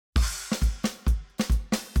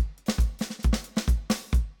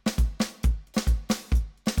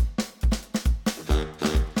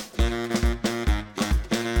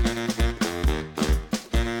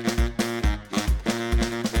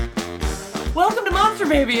Welcome to Monster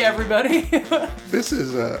Baby, everybody. This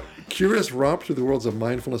is a curious romp through the worlds of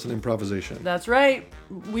mindfulness and improvisation. That's right.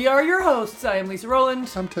 We are your hosts. I am Lisa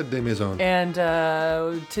Rowland. I'm Ted DeMaison.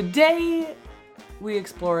 And today we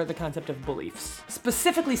explore the concept of beliefs,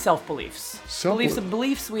 specifically self-beliefs.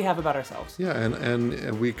 Beliefs we have about ourselves. Yeah,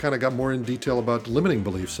 and we kind of got more in detail about limiting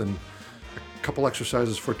beliefs and a couple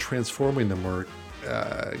exercises for transforming them or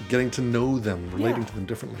getting to know them, relating to them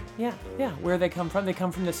differently. Yeah. Where they come from. They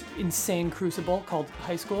come from this insane crucible called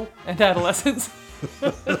high school and adolescence.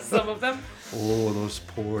 Some of them. Oh, those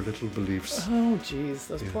poor little beliefs. Oh, geez.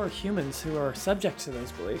 Those poor humans who are subject to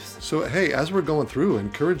those beliefs. So, hey, as we're going through, I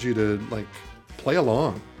encourage you to, play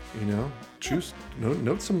along,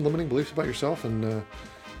 note some limiting beliefs about yourself and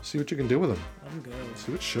see what you can do with them. I'm good.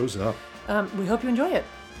 See what shows up. We hope you enjoy it.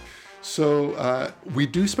 So we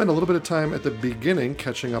do spend a little bit of time at the beginning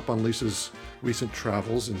catching up on Lisa's recent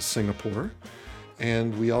travels in Singapore.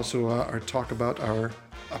 And we also talk about our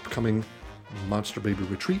upcoming Monster Baby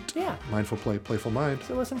retreat. Yeah. Mindful Play, Playful Mind.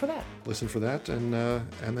 So listen for that. Listen for that and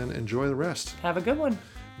then enjoy the rest. Have a good one.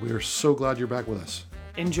 We are so glad you're back with us.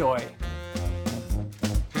 Enjoy.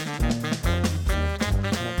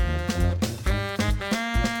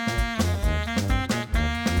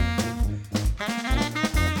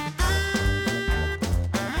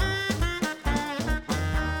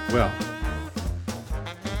 Well,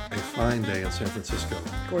 a fine day in San Francisco.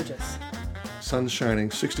 Gorgeous. Sun's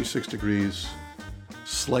shining, 66 degrees,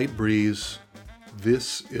 slight breeze.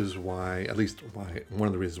 This is why, one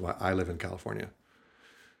of the reasons why I live in California.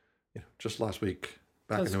 Just last week,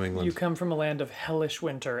 back in New England. You come from a land of hellish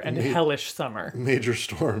winter and hellish summer. Major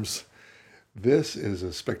storms. This is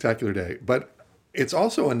a spectacular day, but it's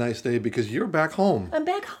also a nice day because you're back home. I'm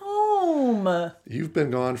back home. You've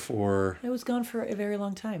been gone for... I was gone for a very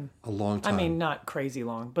long time. A long time. I mean, not crazy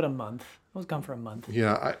long, but a month. I was gone for a month.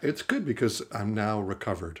 Yeah, it's good because I'm now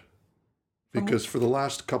recovered. Because for the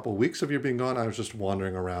last couple of weeks of you being gone, I was just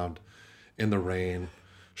wandering around in the rain,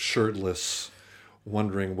 shirtless,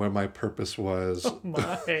 wondering where my purpose was. Oh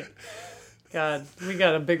my God,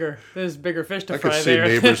 there's bigger fish to I fry could see there.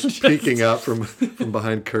 neighbors peeking out from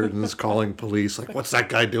behind curtains, calling police, like, what's that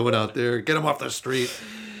guy doing out there? Get him off the street.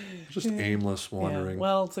 Just aimless wandering. Yeah,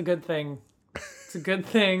 well, it's a good thing. It's a good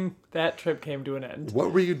thing that trip came to an end.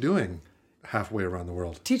 What were you doing halfway around the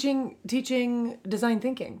world? Teaching design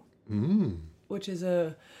thinking, which is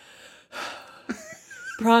a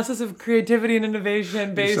process of creativity and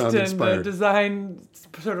innovation based in the design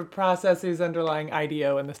sort of processes underlying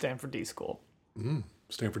IDEO and the Stanford D School.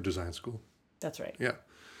 Stanford Design School. That's right. Yeah.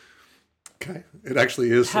 Okay. It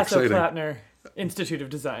actually is exciting. Hasso-Plattner Institute of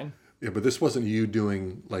Design. Yeah, but this wasn't you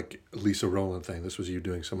doing like Lisa Rowland thing. This was you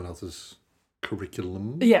doing someone else's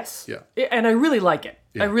curriculum. Yes. Yeah. And I really like it.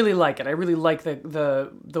 Yeah. I really like it. I really like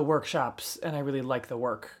the workshops, and I really like the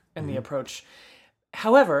work and the approach.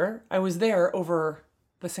 However, I was there over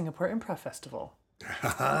the Singapore Improv Festival.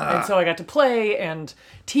 And so I got to play and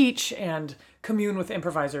teach and commune with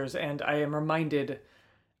improvisers, and I am reminded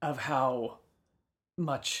of how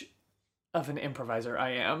much of an improviser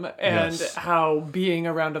I am, and how being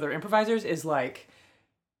around other improvisers is like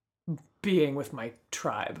being with my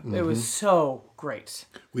tribe. It was so great.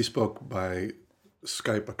 We spoke by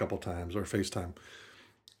Skype a couple times or FaceTime,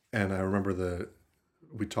 and I remember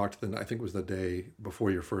we talked I think it was the day before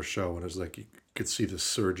your first show, and it was like you could see this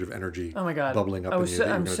surge of energy. Oh my God, bubbling up in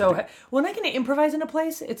you. When I can improvise in a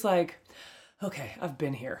place, it's like, okay, I've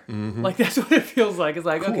been here. Like that's what it feels like. It's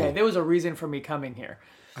like, okay, there was a reason for me coming here.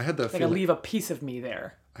 I had that feeling. feeling. I leave a piece of me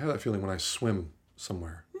there. I have that feeling when I swim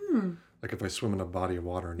somewhere. Like if I swim in a body of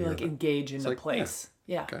water near You engage in a place.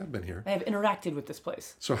 Yeah. Okay, I've been here. I have interacted with this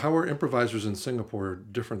place. So how are improvisers in Singapore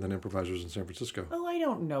different than improvisers in San Francisco? Oh, I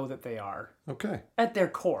don't know that they are. Okay. At their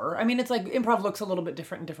core. I mean, it's like improv looks a little bit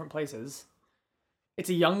different in different places. It's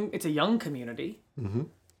a young community.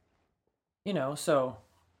 So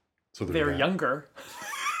they're younger.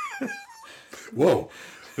 Whoa.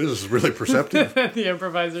 This is really perceptive. The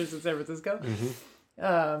improvisers in San Francisco.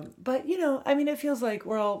 But it feels like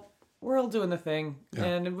we're all doing the thing,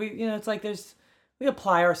 and we, it's like we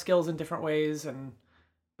apply our skills in different ways,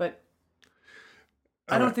 but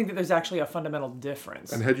I don't think that there's actually a fundamental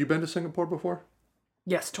difference. And had you been to Singapore before?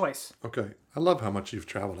 Yes, twice. Okay, I love how much you've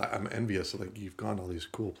traveled. I'm envious. Like you've gone to all these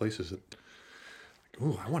cool places.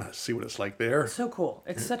 I want to see what it's like there. So cool.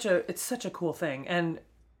 It's such a cool thing, and.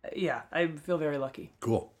 Yeah, I feel very lucky.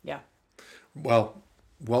 Cool. Yeah. Well,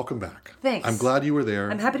 welcome back. Thanks. I'm glad you were there.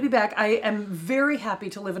 I'm happy to be back. I am very happy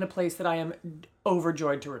to live in a place that I am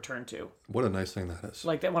overjoyed to return to. What a nice thing that is.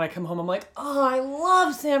 Like that when I come home, I'm like, oh, I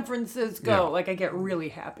love San Francisco. Yeah. Like I get really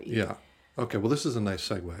happy. Yeah. Okay, well, this is a nice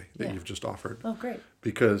segue that Yeah. you've just offered. Oh, great.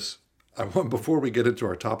 Because before we get into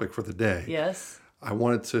our topic for the day, Yes. I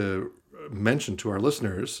wanted to mention to our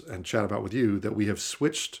listeners and chat about with you that we have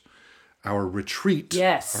switched our retreat,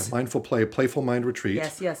 Yes. our mindful play, playful mind retreat,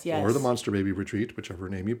 Yes. or the Monster Baby retreat, whichever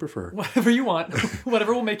name you prefer. Whatever you want.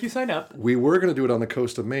 Whatever will make you sign up. We were going to do it on the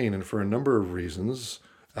coast of Maine, and for a number of reasons,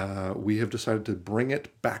 we have decided to bring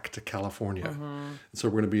it back to California. And so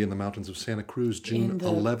we're going to be in the mountains of Santa Cruz, June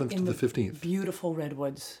 11th to the 15th. Beautiful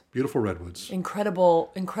redwoods. Beautiful redwoods.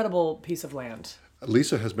 Incredible piece of land.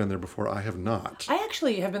 Lisa has been there before. I have not. I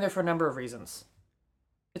actually have been there for a number of reasons.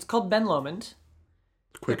 It's called Ben Lomond.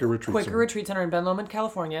 Quaker Retreat Quaker Center. Retreat Center in Ben Lomond,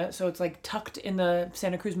 California. So it's like tucked in the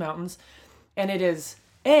Santa Cruz Mountains. And it is,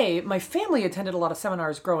 my family attended a lot of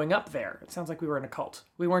seminars growing up there. It sounds like we were in a cult.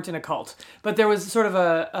 We weren't in a cult. But there was sort of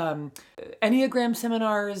a Enneagram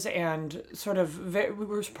seminars and sort of, we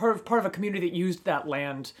were part of a community that used that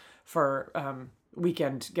land for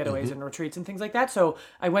weekend getaways and retreats and things like that. So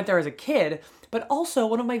I went there as a kid. But also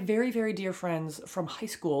one of my very, very dear friends from high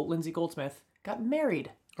school, Lindsay Goldsmith, got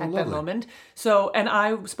married at Ben lovely. Lomond. So, and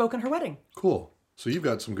I spoke in her wedding. Cool. So you've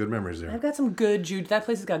got some good memories there. I've got some good juju. That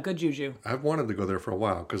place has got good juju. I've wanted to go there for a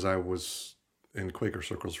while because I was in Quaker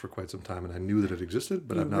circles for quite some time, and I knew that it existed,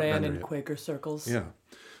 but I've not Ran been there in yet. Quaker circles. Yeah.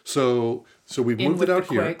 So we've In moved with it out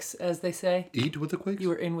the here. Quakes, as they say. Eat with the Quakes? You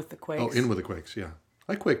were in with the Quakes. Oh, in with the Quakes, yeah.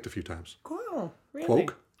 I quaked a few times. Cool. Really?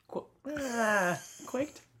 Quoke?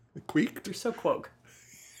 Quaked? Quaked? You're so quoke.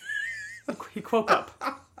 You quoke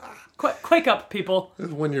up. Quake up, people.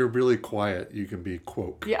 When you're really quiet, you can be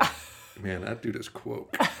quoke. Yeah. Man, that dude is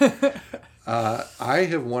quoke. I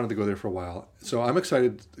have wanted to go there for a while, so I'm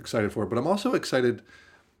excited for it. But I'm also excited.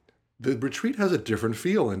 The retreat has a different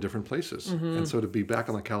feel in different places, and so to be back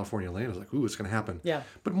on the California land is like, ooh, it's going to happen. Yeah.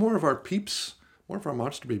 But more of our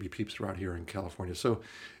Monster Baby peeps are out here in California. So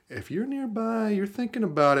if you're nearby, you're thinking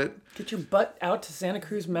about it. Get your butt out to Santa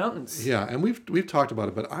Cruz Mountains. Yeah, and we've talked about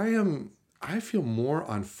it, but I feel more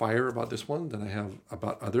on fire about this one than I have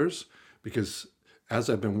about others because as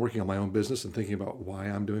I've been working on my own business and thinking about why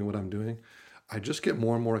I'm doing what I'm doing, I just get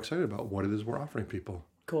more and more excited about what it is we're offering people.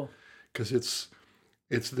 Cool. Because it's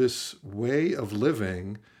this way of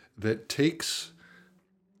living that takes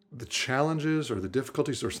the challenges or the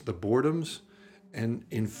difficulties or the boredoms and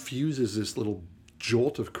infuses this little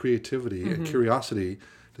jolt of creativity and curiosity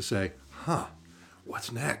to say,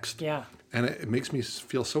 what's next? Yeah. And it makes me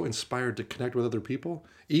feel so inspired to connect with other people,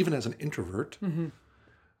 even as an introvert.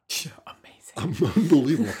 Amazing.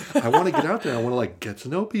 Unbelievable. I want to get out there. I want to get to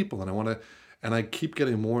know people, and I keep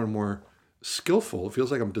getting more and more skillful. It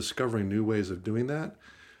feels like I'm discovering new ways of doing that.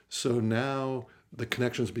 So now the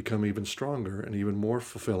connections become even stronger and even more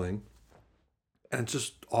fulfilling. And it's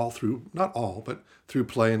just all through, not all, but through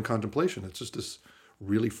play and contemplation. It's just this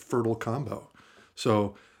really fertile combo.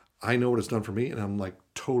 So I know what it's done for me, and I'm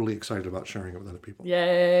totally excited about sharing it with other people.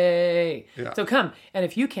 Yay. Yeah. So come. And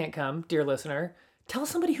if you can't come, dear listener, tell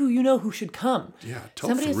somebody who you know who should come. Yeah, tell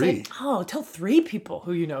Somebody three. Tell 3 people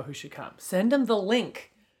who you know who should come. Send them the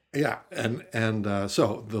link. Yeah, and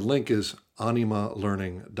so the link is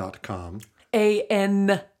animalearning.com.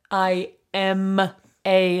 ANIMA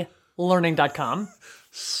learning.com.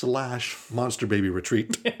 /Monster Baby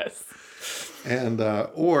Retreat. Yes. And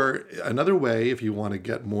or another way, if you want to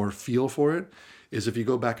get more feel for it, is if you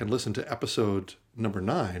go back and listen to episode number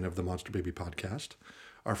 9 of the Monster Baby podcast.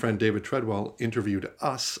 Our friend David Treadwell interviewed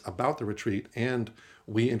us about the retreat, and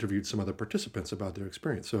we interviewed some other participants about their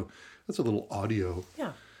experience. So that's a little audio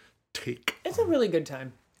take. It's a really good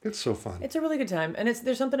time. It's so fun. It's a really good time. And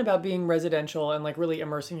there's something about being residential and really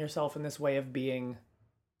immersing yourself in this way of being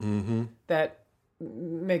that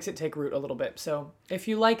makes it take root a little bit. So if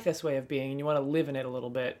you like this way of being and you want to live in it a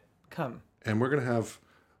little bit, come. And we're going to have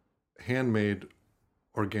handmade,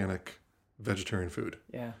 organic, vegetarian food.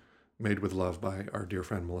 Yeah. Made with love by our dear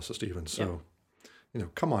friend Melissa Stevens. So,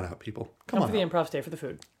 come on out, people. Come on for the out. improv, stay for the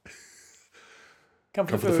food. Come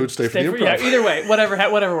for Come for the food, stay for the improv. Yeah, either way,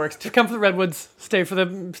 whatever works. Come for the redwoods, stay for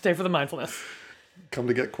the mindfulness. Come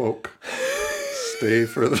to get quoke. Stay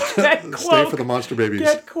for the Get stay quoke. for the monster babies.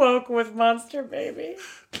 Get quoke with Monster Baby.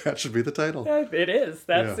 That should be the title. It is.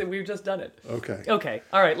 That's Yeah. it. We've just done it. Okay. Okay.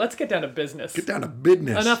 All right. Let's get down to business. Get down to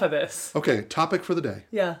business. Enough of this. Okay, topic for the day.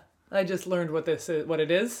 Yeah. I just learned what this is. What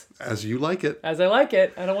it is. As you like it. As I like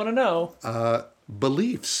it. I don't want to know.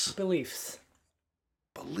 Beliefs. Beliefs.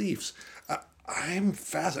 I'm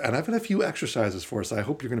fascinated. And I've got a few exercises for us I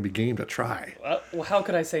hope you're going to be game to try. Well, how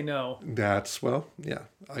could I say no? Yeah.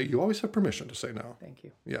 You always have permission to say no. Thank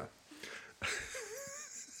you. Yeah.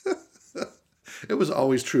 It was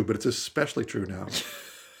always true, but it's especially true now.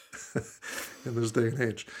 in this day and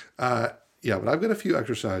age. Yeah, but I've got a few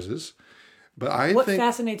exercises. But I What think...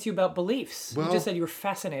 fascinates you about beliefs? You Well- just said you were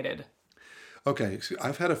fascinated. Okay, so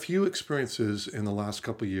I've had a few experiences in the last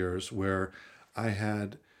couple of years where I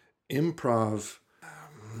had improv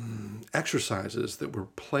exercises that were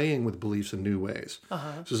playing with beliefs in new ways.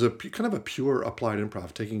 So it's kind of a pure applied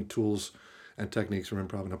improv, taking tools and techniques from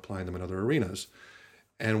improv and applying them in other arenas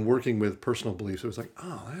and working with personal beliefs. It was like,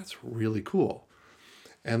 oh, that's really cool.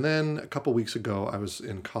 And then a couple weeks ago, I was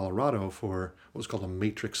in Colorado for what was called a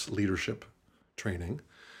matrix leadership training.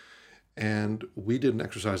 And we did an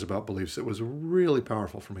exercise about beliefs that was really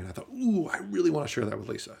powerful for me. And I thought, ooh, I really want to share that with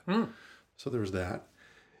Lisa. So there was that.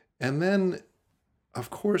 And then, of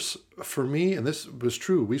course, for me, and this was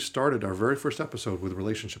true, we started our very first episode with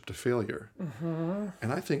relationship to failure.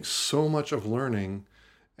 And I think so much of learning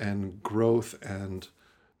and growth and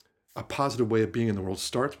a positive way of being in the world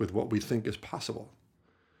starts with what we think is possible.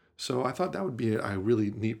 So I thought that would be a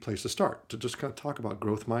really neat place to start, to just kind of talk about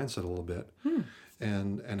growth mindset a little bit.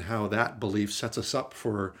 And how that belief sets us up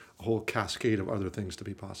for a whole cascade of other things to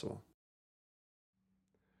be possible.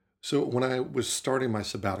 So when I was starting my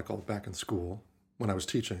sabbatical back in school, when I was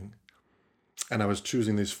teaching, and I was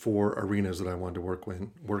choosing these 4 arenas that I wanted to work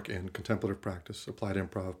in: contemplative practice, applied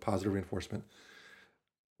improv, positive reinforcement.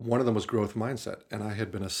 One of them was growth mindset, and I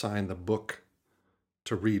had been assigned the book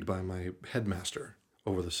to read by my headmaster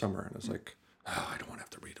over the summer, and I was like, oh, I don't want to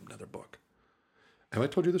have to read another book. Have I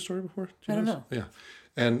told you this story before? I don't know. Yeah.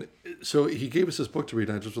 And so he gave us this book to read,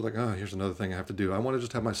 and I just was like, oh, here's another thing I have to do. I want to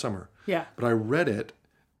just have my summer. Yeah. But I read it,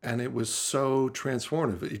 and it was so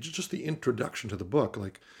transformative. It's just the introduction to the book.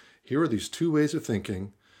 Like, here are these 2 ways of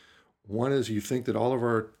thinking. One is you think that all of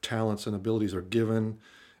our talents and abilities are given,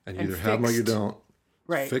 and you either have them or you fixed. don't.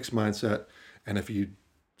 Right. Fixed mindset. And if you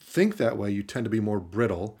think that way, you tend to be more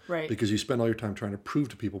brittle. Right. Because you spend all your time trying to prove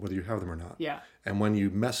to people whether you have them or not. Yeah. And when you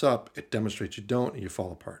mess up, it demonstrates you don't, and you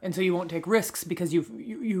fall apart. And so you won't take risks because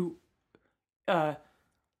you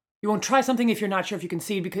won't try something if you're not sure if you can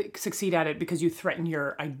succeed at it because you threaten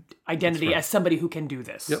your identity as somebody who can do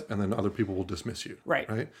this. Yep, and then other people will dismiss you. Right.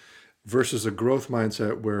 Right. Versus a growth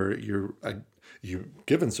mindset where you're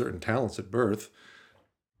given certain talents at birth,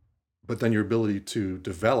 but then your ability to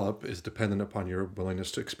develop is dependent upon your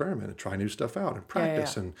willingness to experiment and try new stuff out and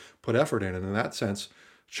practice and put effort in. And in that sense,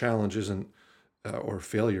 challenge isn't or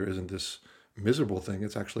failure isn't this miserable thing.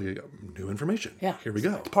 It's actually new information. Yeah. Here we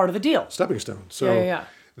go. It's part of the deal. Stepping stone. So Yeah.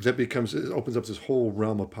 that it opens up this whole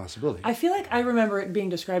realm of possibility. I feel like I remember it being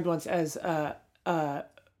described once as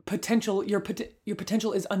potential. Your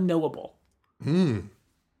potential is unknowable.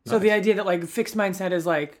 So the idea that like fixed mindset is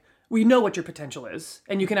like, we know what your potential is,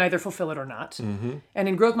 and you can either fulfill it or not. And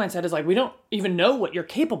in growth mindset is like, we don't even know what you're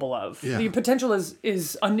capable of. Yeah. Your potential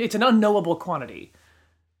it's an unknowable quantity,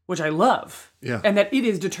 which I love. Yeah. And that it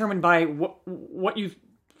is determined by what you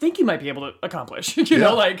think you might be able to accomplish. You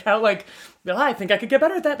know, like how like, well, I think I could get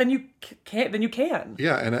better at that than you can.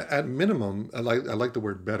 Yeah, and at minimum, I like the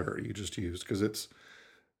word better you just used, because it's,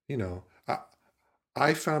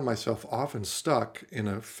 I found myself often stuck in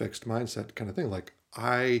a fixed mindset kind of thing. Like,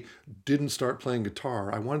 I didn't start playing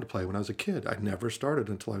guitar. I wanted to play when I was a kid. I never started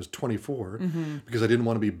until I was 24 because I didn't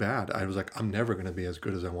want to be bad. I was like, I'm never going to be as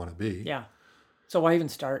good as I want to be. Yeah. So why even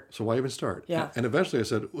start? So why even start? Yeah. And eventually I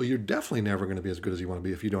said, well, you're definitely never going to be as good as you want to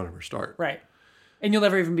be if you don't ever start. Right. And you'll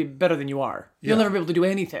never even be better than you are. You'll never be able to do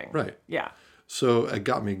anything. Right. Yeah. So it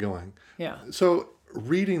got me going. Yeah. So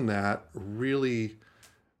reading that really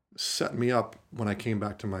set me up when I came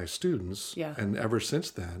back to my students. Yeah. And ever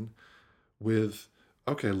since then with,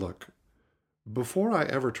 okay, look, before I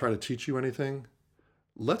ever try to teach you anything,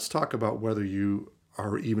 let's talk about whether you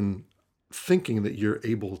are even thinking that you're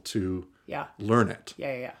able to learn it.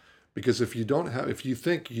 Yeah. Because if you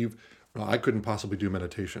think I couldn't possibly do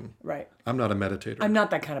meditation. Right. I'm not a meditator. I'm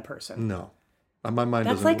not that kind of person. No. My mind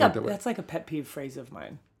That's doesn't work that way. That's like a pet peeve phrase of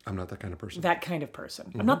mine. I'm not that kind of person. That kind of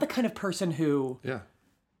person. I'm not the kind of person who. Yeah.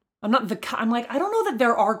 I'm like, I don't know that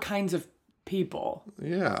there are kinds of people.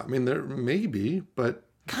 Yeah. I mean, there may be, but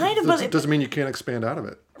it doesn't mean you can't expand out of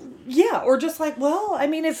it. Yeah. Or just like, well, I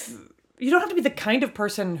mean, if you don't have to be the kind of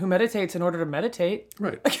person who meditates in order to meditate.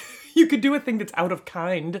 Right. You could do a thing that's out of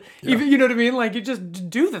kind. Yeah. You know what I mean? Like, you just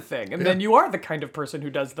do the thing, and then you are the kind of person who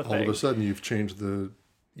does the thing. All of a sudden, you've changed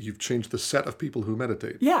the set of people who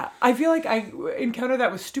meditate. Yeah, I feel like I encounter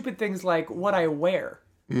that with stupid things like what I wear.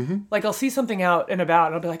 Mm-hmm. Like, I'll see something out and about,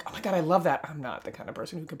 and I'll be like, oh my God, I love that. I'm not the kind of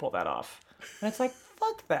person who can pull that off. And it's like,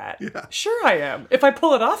 fuck that. Yeah. Sure I am. If I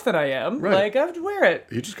pull it off, then I am. Right. Like, I have to wear it.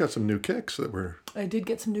 You just got some new kicks that were... I did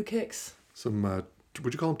get some new kicks. Some,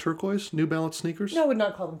 would you call them turquoise? New Balance sneakers? No, I would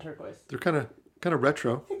not call them turquoise. They're kind of kind of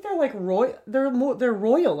retro. I think they're like they're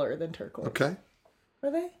royaler than turquoise. Okay.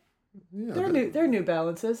 Are they? Yeah, They're New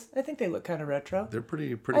Balances. I think they look kind of retro. they're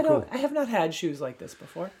pretty cool. I have not had shoes like this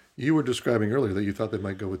before. You were describing earlier that you thought they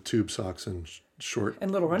might go with tube socks and short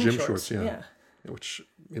And little running gym shorts. Yeah. Yeah. Which,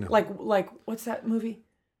 Like what's that movie?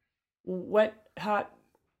 Wet Hot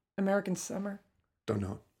American Summer. don't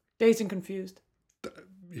know. Dazed and Confused.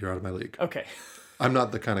 You're out of my league. Okay. I'm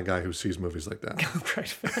not the kind of guy who sees movies like that. Right.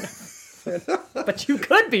 Fair enough. But you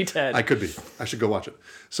could be, Ted. I could be. I should go watch it.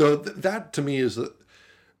 So that to me is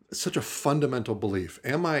such a fundamental belief.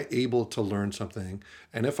 Am I able to learn something?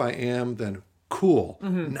 And if I am, then cool.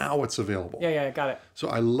 Now it's available. Yeah, got it. So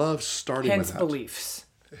I love starting Hence with that. beliefs.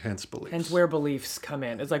 Hence beliefs. Hence where beliefs come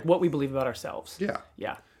in. It's like what we believe about ourselves. Yeah.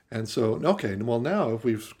 Yeah. And so, okay, well now if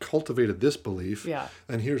we've cultivated this belief, Yeah.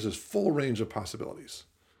 then here's this full range of possibilities.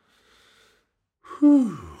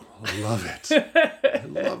 Whew, I love it. I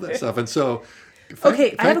love that stuff. And so,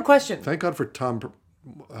 I have a question. Thank God for Tom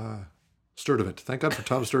Sturdivant. Thank God for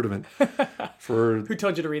Tom Sturdivant. For Who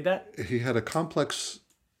told you to read that? he had a complex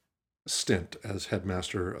stint as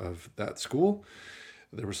headmaster of that school.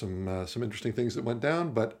 There were some interesting things that went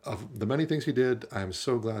down, but of the many things he did, I'm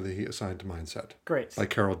so glad that he assigned to Mindset Great. by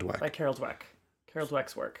Carol Dweck, By Carol Dweck. Carol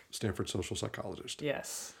Dweck's work. Stanford social psychologist.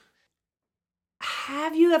 Yes.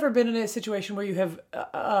 Have you ever been in a situation where you have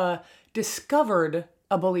discovered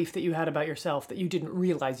a belief that you had about yourself that you didn't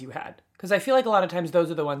realize you had? Because I feel like a lot of times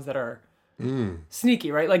those are the ones that are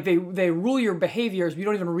sneaky, right? Like they rule your behaviors, but you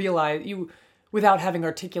don't even realize without having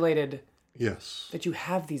articulated Yes. that you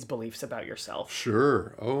have these beliefs about yourself.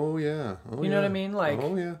 Sure. Oh yeah. Oh, You know what I mean? Like,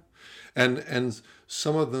 oh yeah. And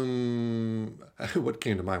some of them, what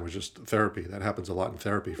came to mind was just therapy. That happens a lot in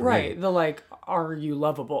therapy for right. me. The like, are you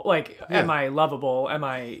lovable? Like, am I lovable? Am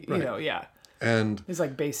I, you know, yeah. And It's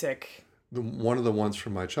like basic. one of the ones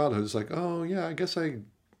from my childhood is like, oh yeah, I guess I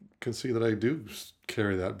can see that I do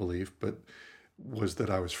carry that belief, but was that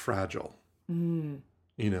I was fragile. You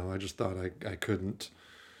know, I just thought I couldn't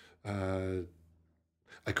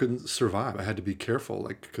survive. I had to be careful,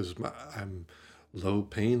 like, because I'm low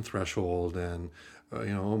pain threshold, and I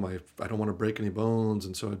don't want to break any bones,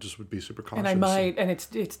 and so I just would be super cautious. And I might, and it's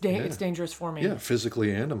dangerous for me. Yeah,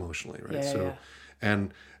 physically and emotionally, right? Yeah, so, yeah.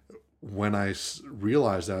 and when I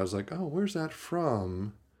realized that, I was like, oh, where's that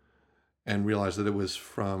from? And realized that it was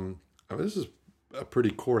from. This is a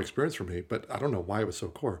pretty core experience for me, but I don't know why it was so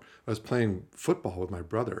core. I was playing football with my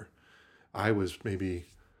brother. I was maybe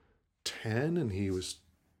 10 and he was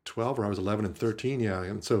 12, or I was 11 and 13. Yeah.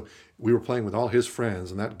 And so we were playing with all his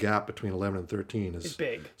friends, and that gap between 11 and 13 is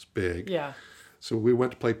big. It's big. Yeah. So we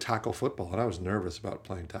went to play tackle football, and I was nervous about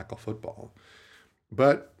playing tackle football.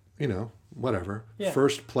 But, whatever. Yeah.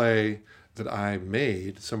 First play that I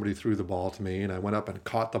made, somebody threw the ball to me, and I went up and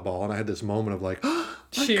caught the ball, and I had this moment of like,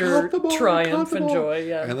 sheer triumph and joy.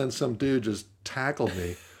 Yeah. And then some dude just tackled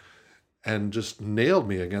me and just nailed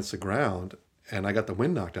me against the ground, and I got the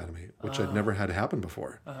wind knocked out of me, which I'd never had happen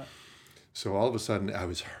before. So all of a sudden I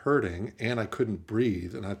was hurting and I couldn't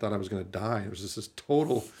breathe, and I thought I was going to die. It was just this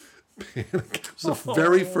total panic. It was the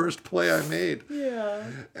very first play I made. Yeah.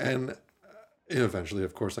 And eventually,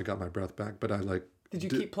 of course, I got my breath back, but I Did you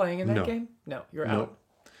keep playing in that no. game? No, you're out.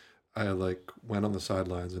 I went on the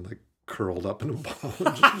sidelines and curled up in a ball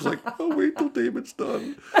and just was like, oh, wait till David's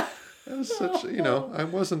done. It was such,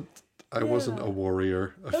 I wasn't a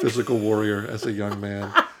warrior, a physical warrior as a young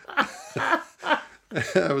man.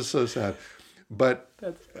 I was so sad. But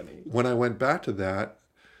That's funny. when I went back to that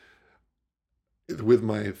with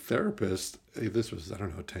my therapist, this was,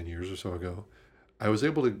 10 years or so ago, I was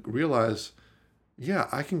able to realize, yeah,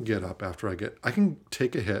 I can get up after I can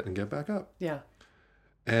take a hit and get back up. Yeah.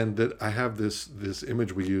 And that I have this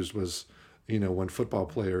image we used was, when football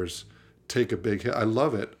players take a big hit. I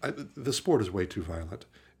love it. The sport is way too violent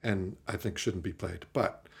and I think shouldn't be played.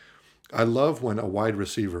 But I love when a wide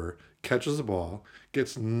receiver catches the ball,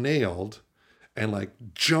 gets nailed, and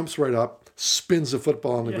jumps right up, spins the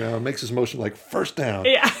football on the ground, makes his motion like first down.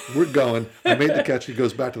 Yeah. We're going. I made the catch. He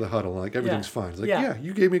goes back to the huddle and everything's fine. It's like, yeah,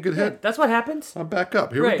 you gave me a good hit. That's what happens. I'm back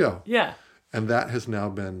up. Here we go. Yeah. And that has now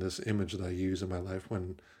been this image that I use in my life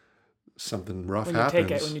when something rough When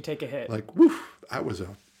happens. you take a hit. Woof, that was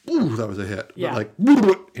a hit. Yeah. But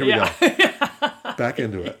here we Yeah. go. Back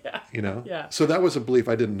into it. Yeah. So that was a belief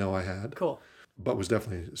I didn't know I had, Cool. but was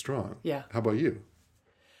definitely strong. Yeah. How about you?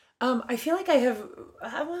 I feel like I have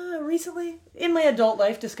recently in my adult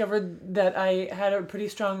life discovered that I had a pretty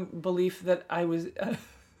strong belief that I was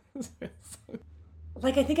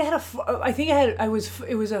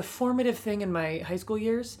it was a formative thing in my high school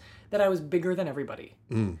years that I was bigger than everybody.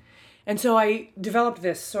 And so I developed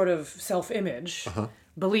this sort of self-image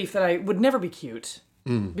belief that I would never be cute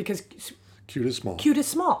because Cute is small. cute is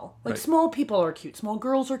small. Like Right. small people are cute. Small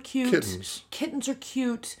girls are cute. Kittens. Kittens are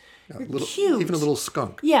cute. You're Little, cute. Even a little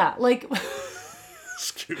skunk. Yeah, like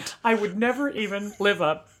It's cute. I would never even live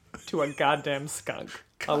up to a goddamn skunk.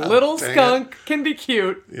 A little dang skunk can be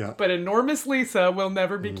cute, Yeah. but enormous Lisa will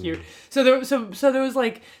never be cute. So there was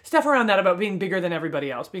like stuff around that about being bigger than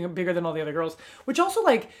everybody else, being bigger than all the other girls, which also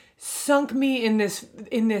like sunk me in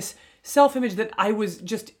this self-image that I was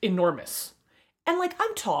just enormous. And like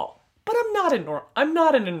I'm tall, but I'm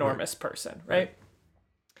not an enormous person, right?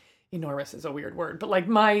 Enormous is a weird word, but like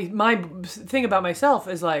my thing about myself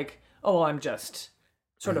is like, oh, well, I'm just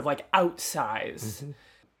sort of like outsized.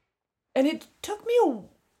 And it took me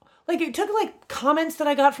it took like comments that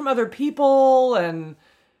I got from other people and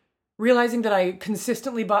realizing that I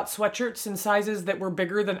consistently bought sweatshirts in sizes that were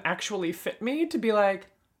bigger than actually fit me to be like,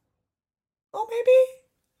 oh,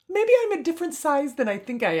 maybe I'm a different size than I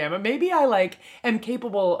think I am. And maybe I like am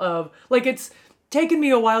capable of like, it's taken me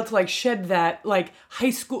a while to like shed that like high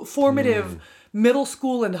school formative middle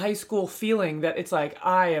school and high school feeling that it's like,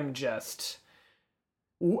 I am just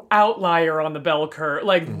outlier on the bell curve,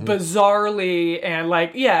 like bizarrely, and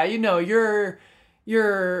like, yeah, you know, you're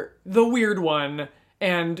the weird one,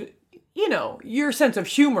 and you know, your sense of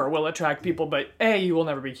humor will attract people, but A, you will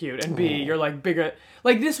never be cute, and B, you're like bigger.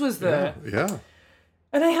 Like this was the Yeah.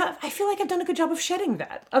 and I feel like I've done a good job of shedding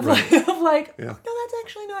that of Right. like Yeah. no, that's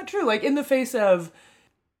actually not true. Like in the face of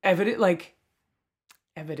evidence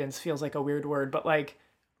feels like a weird word, but like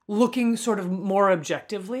looking sort of more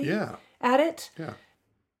objectively Yeah. at it. Yeah.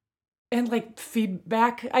 And like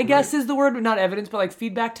feedback, I guess is the word, but not evidence, but like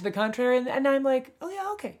feedback to the contrary. And I'm like, oh yeah,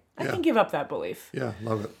 okay, I can give up that belief. Yeah.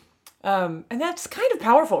 Love it. And that's kind of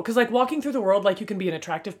powerful because like walking through the world like you can be an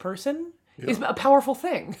attractive person is a powerful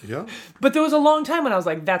thing. Yeah. But there was a long time when I was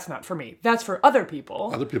like, that's not for me. That's for other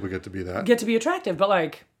people. Other people get to be that. Get to be attractive, but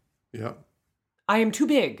like, Yeah. I am too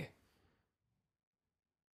big.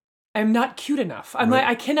 I'm not cute enough. I'm Right. like,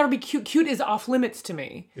 I can never be cute. Cute is off limits to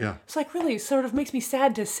me. Yeah. It's like really sort of makes me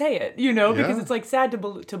sad to say it, you know, because Yeah. it's like sad to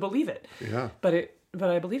believe it. Yeah. But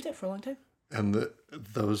I believed it for a long time. And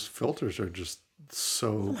those filters are just so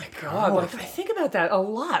Oh my God, like I think about that a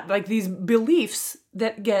lot. Like these beliefs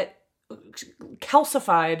that get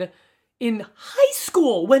calcified in high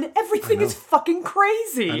school when everything is fucking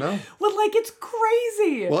crazy. I know. When like it's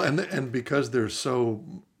crazy. Well, and because they're so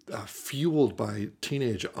fueled by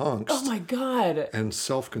teenage angst Oh my God. and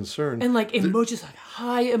self-concern, And like emotions, like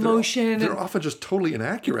high emotion. they're and often just totally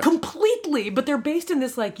inaccurate. completely, but they're based in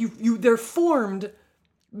this like they're formed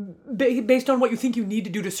based on what you think you need to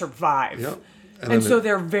do to survive. Yeah. And then so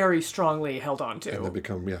they're very strongly held on to. they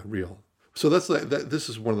become real. So that's like this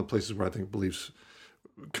is one of the places where I think beliefs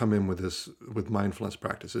come in with mindfulness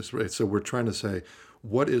practices, right? So we're trying to say,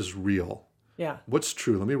 what is real? Yeah. What's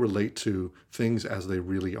true? Let me relate to things as they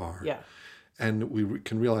really are. Yeah. And we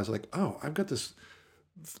can realize like, oh, I've got this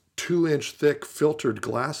 2-inch thick filtered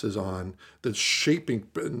glasses on that's shaping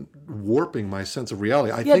and warping my sense of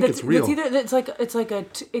reality. I think it's real.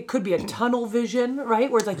 It could be a tunnel vision,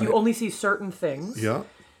 right? Where it's like you only see certain things. Yeah.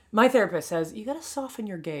 My therapist says you got to soften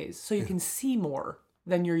your gaze so you can see more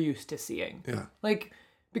than you're used to seeing. Yeah. Like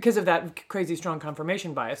because of that crazy strong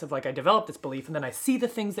confirmation bias of like I developed this belief and then I see the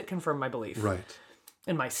things that confirm my belief. Right.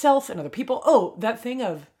 In myself and other people. Oh, that thing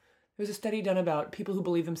of there was a study done about people who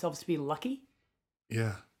believe themselves to be lucky.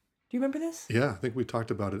 Yeah. Do you remember this? Yeah. I think we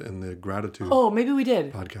talked about it in the gratitude Oh, maybe we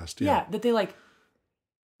did. podcast. Yeah, that they're like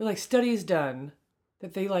studies done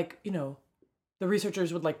that they like, you know, the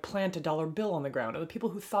researchers would like plant a dollar bill on the ground and the people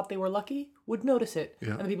who thought they were lucky would notice it.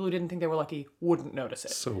 Yeah. And the people who didn't think they were lucky wouldn't notice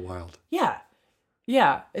it. So wild. Yeah.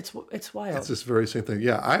 Yeah, it's wild. It's this very same thing.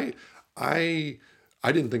 Yeah, I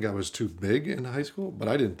didn't think I was too big in high school, but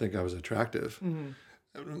I didn't think I was attractive.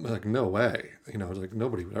 Mm-hmm. Like, no way. You know, I was like,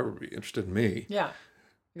 nobody would ever be interested in me. Yeah.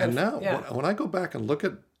 And now, yeah. when I go back and look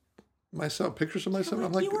at myself, pictures of myself,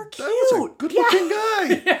 I'm like, you were that was a cute. good-looking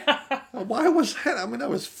guy. Why was that? I mean, I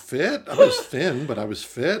was fit. I was thin, but I was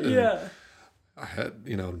fit. And Yeah. I had,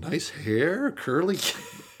 nice hair, curly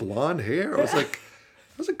blonde hair. I was like,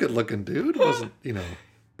 I was a good-looking dude. It wasn't,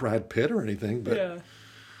 Brad Pitt or anything, but Yeah.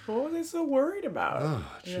 What were they so worried about? oh,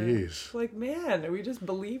 jeez. Like, man, we just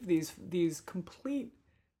believe these complete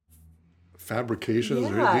Fabrications,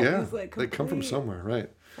 Yeah, it's like they come from complete- somewhere, right?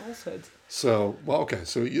 falsehoods. So, well, okay.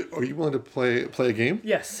 So, are you willing to play a game?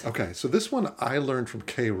 Yes. Okay. So this one I learned from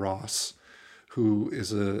Kay Ross, who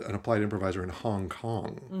is an applied improviser in Hong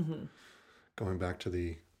Kong. Mm-hmm. Going back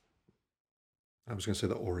to I was going to say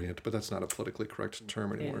the Orient, but that's not a politically correct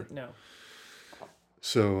term anymore. No.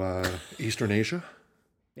 So Eastern Asia,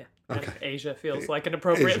 Yeah. Okay. And Asia feels like an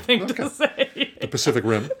appropriate Asia. thing Okay. to say. the Pacific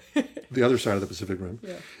Rim, the other side of the Pacific Rim.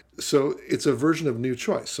 Yeah. So it's a version of New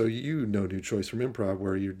Choice. So you know New Choice from improv,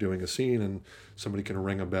 where you're doing a scene and somebody can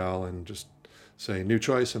ring a bell and just say New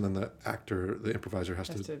Choice, and then the actor, the improviser, has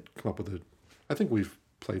to come up with a. I think we've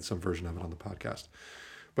played some version of it on the podcast.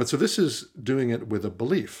 But so this is doing it with a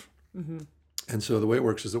belief. Mm-hmm. And so the way it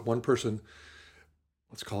works is that one person,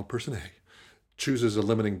 let's call it person A, chooses a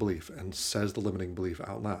limiting belief and says the limiting belief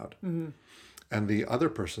out loud. Mm-hmm. And the other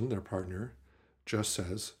person, their partner, just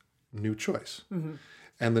says New Choice. Mm-hmm.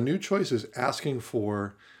 And the New Choice is asking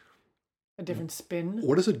for A different spin.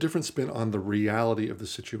 what is a different spin on the reality of the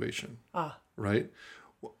situation, right?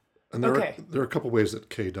 And there are a couple ways that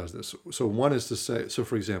Kay does this. So one is to say, so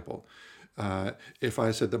for example, if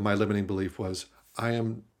I said that my limiting belief was I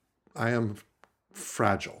am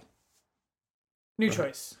fragile, New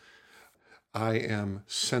choice. I am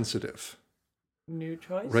sensitive, New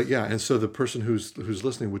choice. right? Yeah, and so the person who's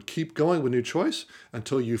listening would keep going with New Choice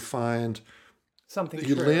until you find Something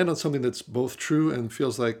you true. land on something that's both true and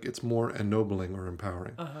feels like it's more ennobling or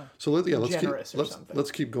empowering. So Generous or something.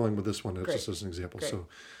 let's keep going with this one Great. just as an example. Great. So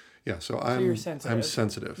yeah, so you're sensitive. I'm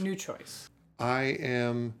sensitive. New choice.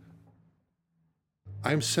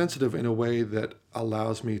 I'm sensitive in a way that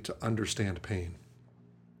allows me to understand pain.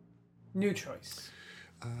 New choice.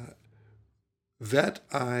 That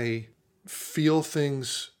I feel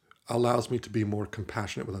things allows me to be more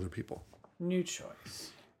compassionate with other people. New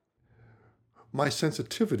choice. My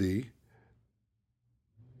sensitivity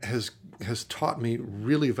has taught me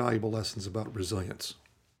really valuable lessons about resilience.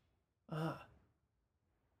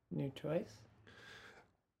 New choice.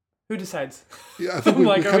 Who decides? Yeah, I think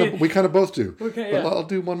Like, we kind of both do. Okay, But yeah. I'll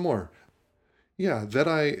do one more. Yeah, that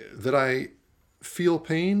I feel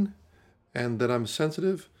pain and that I'm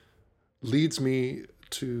sensitive leads me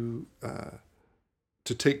to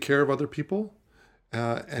take care of other people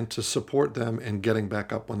and to support them in getting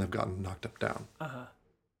back up when they've gotten knocked up down.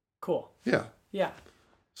 Cool. Yeah. Yeah.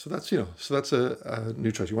 So that's a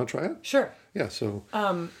new choice. You want to try it? Sure. Yeah. So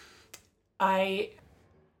I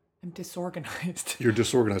am disorganized. you're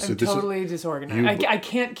disorganized. I'm So this is- totally disorganized. I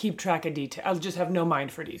can't keep track of detail. I just have no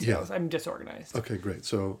mind for details. Yeah. I'm disorganized. Okay, great.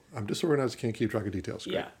 So I'm disorganized. Can't keep track of details.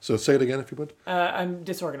 Great. Yeah. So say it again if you would. I'm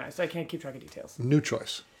disorganized. I can't keep track of details. New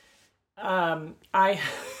choice. I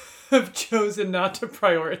have chosen not to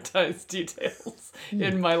prioritize details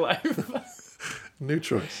in my life. New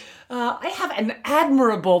choice. I have an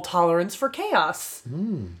admirable tolerance for chaos.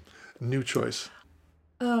 New choice.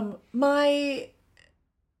 My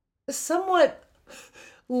somewhat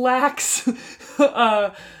lax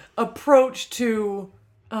approach to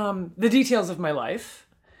the details of my life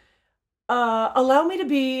allow me to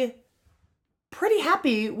be pretty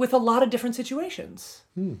happy with a lot of different situations.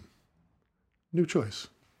 New choice.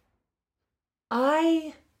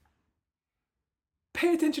 I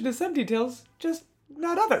pay attention to some details, just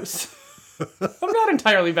not others. I'm not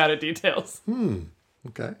entirely bad at details.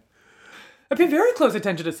 Okay. I pay very close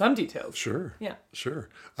attention to some details. Sure. Yeah. Sure.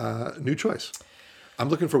 New choice. I'm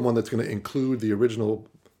looking for one that's going to include the original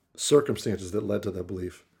circumstances that led to that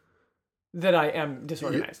belief. That I am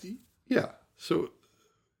disorganized. Yeah. So,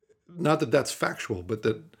 not that that's factual, but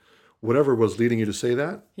that whatever was leading you to say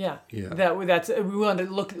that. Yeah. Yeah. That's we want to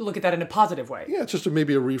look at that in a positive way. Yeah, it's just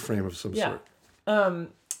maybe a reframe of some Yeah. sort.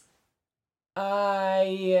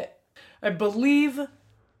 I believe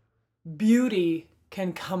beauty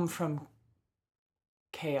can come from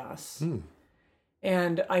chaos.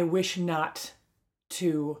 And I wish not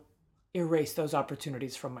to erase those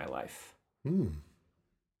opportunities from my life. How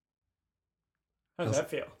does that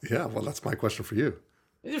feel? Yeah. Well, that's my question for you.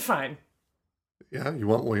 It's fine. Yeah. You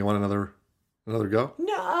want another go?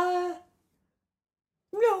 No.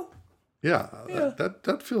 No. Yeah. Yeah.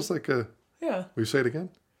 That feels like a. Yeah. Will you say it again?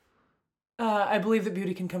 I believe that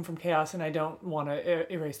beauty can come from chaos, and I don't want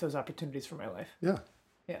to erase those opportunities from my life. Yeah.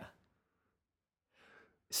 Yeah.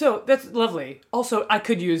 So that's lovely. Also, I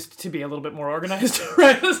could use to be a little bit more organized,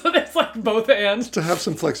 right? So that's like both and. To have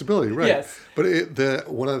some flexibility, right? Yes. But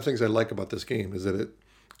one of the things I like about this game is that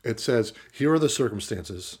it says, here are the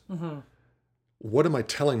circumstances. What am I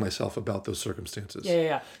telling myself about those circumstances?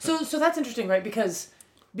 Yeah. So that's interesting, right? Because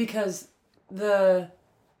we didn't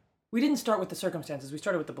start with the circumstances. We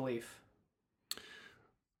started with the belief.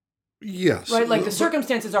 Yes. Right? Like the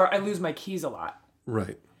circumstances are I lose my keys a lot.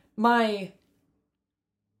 Right. My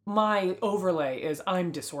overlay is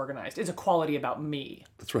I'm disorganized. It's a quality about me.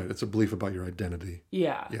 That's right. It's a belief about your identity.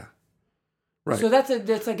 Yeah. Yeah. Right. So that's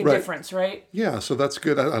like a Right. difference, right? Yeah. So that's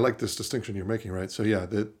good. I like this distinction you're making, right? So yeah,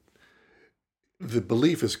 the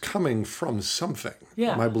belief is coming from something.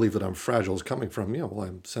 Yeah. My belief that I'm fragile is coming from, well,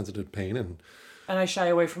 I'm sensitive to pain, and And I shy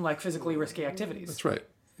away from like physically risky activities. that's right.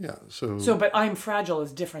 Yeah. So, but I'm fragile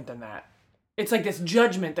is different than that. It's like this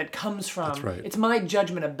judgment that comes from. That's right. It's my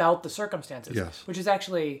judgment about the circumstances. Yes. Which is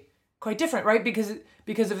actually quite different, right?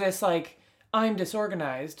 Because of this, like, I'm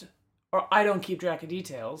disorganized, or I don't keep track of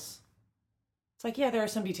details. It's like, yeah, there are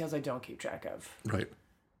some details I don't keep track of. Right.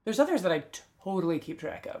 There's others that I totally keep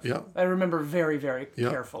track of. Yeah. I remember very, very Yeah.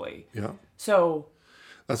 carefully. Yeah. So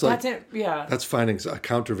That's like that's it. Yeah. that's finding a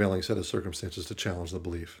countervailing set of circumstances to challenge the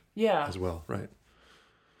belief Yeah. as well, right?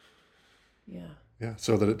 Yeah. Yeah.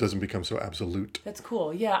 So that it doesn't become so absolute. That's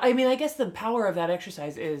cool. Yeah. I mean, I guess the power of that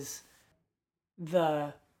exercise is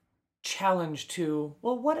the challenge to,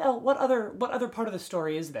 well, what other part of the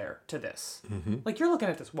story is there to this? Mm-hmm. Like, you're looking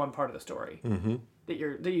at this one part of the story Mm-hmm. that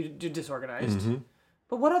you do disorganized. Mm-hmm.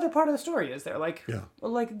 But what other part of the story is there? Like, Yeah.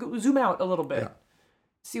 Zoom out a little bit. Yeah.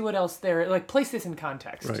 See what else there. Like, place this in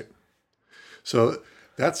context. Right. So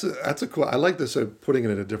that's a cool. I like this putting it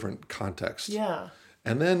in a different context. Yeah.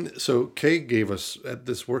 And then so Kay gave us at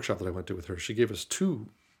this workshop that I went to with her. She gave us two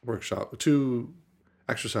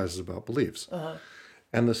exercises about beliefs. Uh-huh.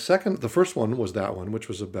 And the first one was that one, which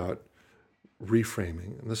was about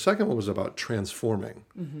reframing, and the second one was about transforming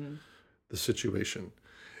the situation.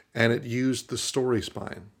 And it used the story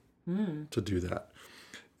spine to do that.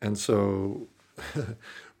 And so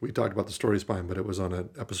we talked about the story spine, but it was on an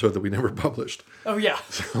episode that we never published. Oh, yeah.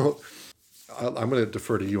 So I'm going to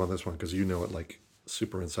defer to you on this one because you know it like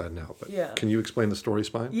super inside and out. But Yeah. can you explain the story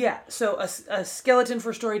spine? Yeah. So a skeleton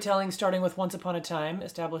for storytelling, starting with once upon a time,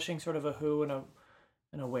 establishing sort of a who and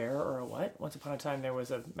a where or a what. Once upon a time, there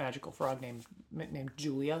was a magical frog named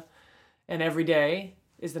Julia, and every day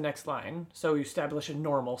is the next line. So you establish a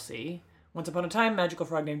normalcy. Once upon a time, magical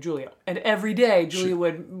frog named Julia, and every day Julia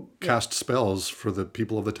would Cast spells for the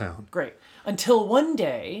people of the town. great until one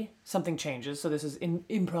day something changes. So this is in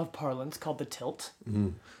improv parlance called the tilt.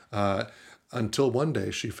 Until one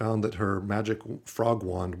day she found that her magic frog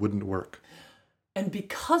wand wouldn't work. And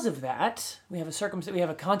because of that, we have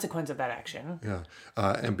a consequence of that action. Yeah.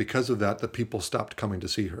 And because of that, the people stopped coming to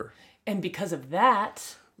see her. And because of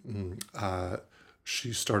that,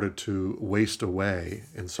 She started to waste away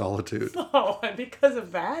in solitude. oh, and because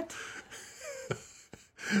of that,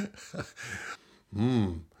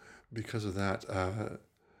 Because of that,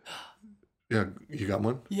 yeah, you got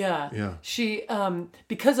one? yeah, Yeah. she,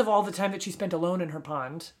 because of all the time that she spent alone in her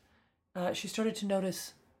pond, she started to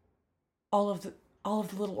notice all of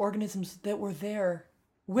the little organisms that were there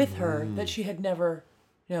with her that she had never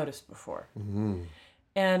noticed before.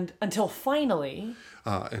 And until finally,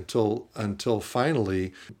 Until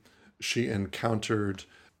finally, she encountered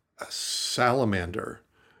a salamander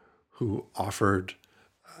who offered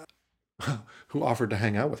to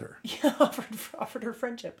hang out with her. yeah, offered her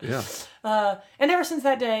friendship. Yeah. And ever since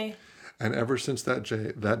that day, And ever since that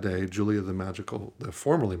day, Julia the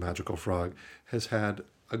formerly magical frog, has had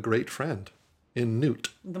a great friend in Newt.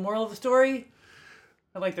 the moral of the story,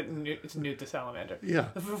 I like that it's Newt the salamander. Yeah.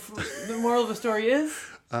 The moral of the story is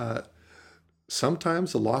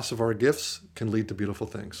Sometimes the loss of our gifts can lead to beautiful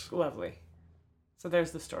things. lovely. So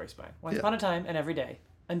there's the story spine. Once Yeah. upon a time and every day.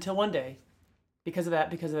 Until one day. Because of that,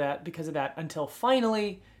 because of that, because of that. Until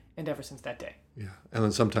finally, and ever since that day. Yeah. And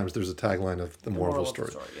then sometimes there's a tagline of the moral of the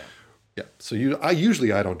story. yeah. Yeah. So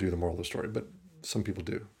I don't do the moral of the story, but some people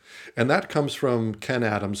do. And that comes from Ken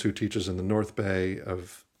Adams, who teaches in the North Bay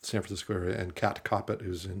of San Francisco area, and Kat Coppett,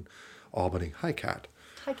 who's in Albany. Hi, Kat.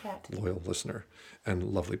 Hi, Kat. Loyal listener and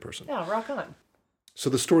lovely person. Yeah, rock on. So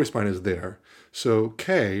the story spine is there. So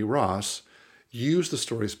Kay Ross used the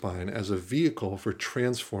story spine as a vehicle for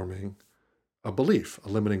transforming a belief, a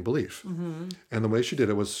limiting belief. And the way she did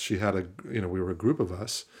it was she had we were a group of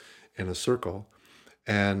us in a circle,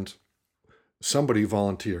 and somebody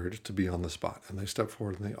volunteered to be on the spot, and they stepped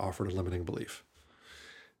forward and they offered a limiting belief.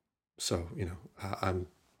 So, I'm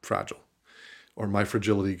fragile, or my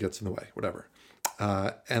fragility gets in the way, whatever.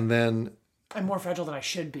 And then I'm more fragile than I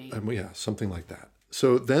should be. something like that.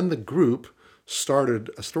 So then the group started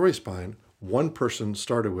a story spine. One person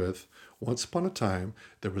started with, once upon a time,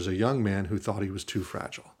 there was a young man who thought he was too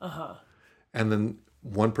fragile. And then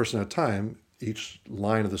one person at a time, each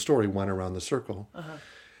line of the story went around the circle.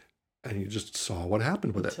 And you just saw what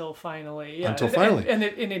happened with it. Until finally. Yeah. Until finally. And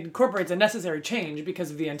it incorporates a necessary change because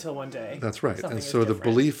of the until one day. That's right. Something And is so the different.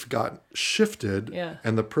 belief got shifted, Yeah.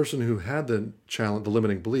 and the person who had the challenge, the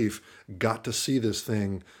limiting belief, got to see this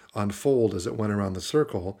thing unfold as it went around the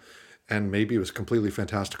circle. And maybe it was completely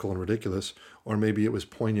fantastical and ridiculous, or maybe it was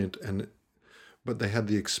poignant and but they had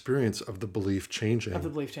the experience of the belief changing Of the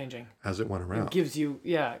belief changing. as it went around. It gives you,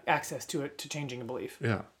 access to it, to changing a belief.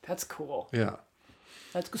 Yeah. That's cool. Yeah.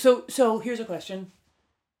 So here's a question.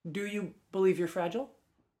 Do you believe you're fragile?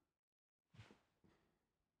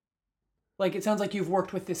 Like, it sounds like you've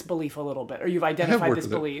worked with this belief a little bit, or you've identified this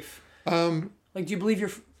belief. Like, do you believe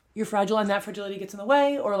you're fragile and that fragility gets in the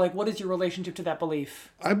way? Or, like, what is your relationship to that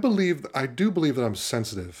belief? I do believe that I'm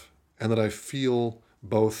sensitive and that I feel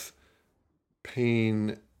both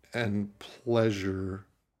pain and pleasure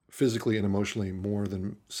physically and emotionally more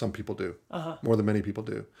than some people do, more than many people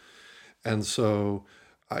do. And so,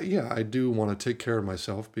 I do want to take care of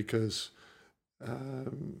myself because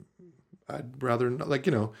I'd rather not, like,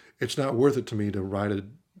 it's not worth it to me to ride a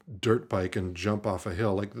dirt bike and jump off a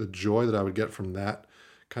hill. Like, the joy that I would get from that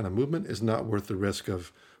kind of movement is not worth the risk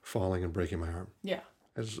of falling and breaking my arm. Yeah.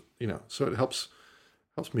 So it helps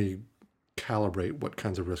me calibrate what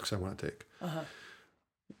kinds of risks I want to take.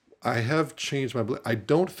 I have changed my belief. I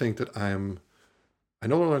don't think that I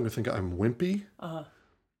no longer think I'm wimpy.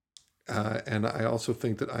 And I also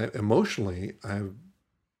think that emotionally,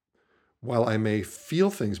 while I may feel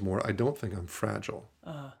things more, I don't think I'm fragile.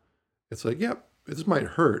 It's like, this might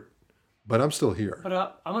hurt, but I'm still here.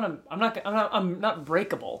 But I'm not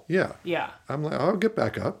breakable. Yeah. Yeah. I'm like, I'll get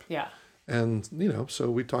back up. Yeah. And,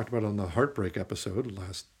 so we talked about it on the heartbreak episode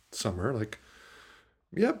last summer, like,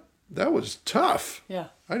 that was tough. Yeah.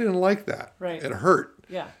 I didn't like that. Right. It hurt.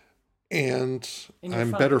 Yeah. And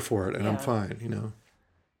I'm fine. better for it, and I'm fine,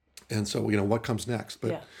 And so, what comes next?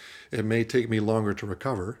 But it may take me longer to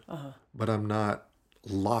recover, but I'm not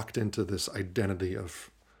locked into this identity of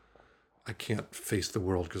I can't face the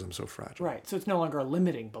world because I'm so fragile. Right. So it's no longer a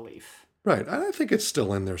limiting belief. Right. I think it's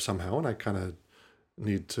still in there somehow, and I kind of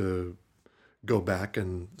need to go back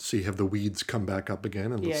and see, have the weeds come back up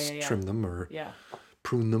again, and let's trim them or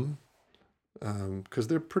prune them, because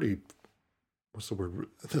they're pretty, what's the word?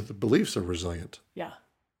 The beliefs are resilient. Yeah.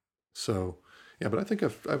 So, but I think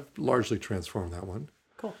I've largely transformed that one.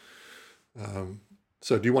 Cool.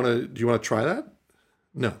 So do you want to try that?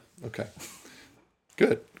 No. Okay.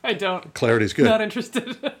 Good. I don't. Clarity's good. Not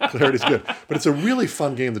interested. Clarity's good. But it's a really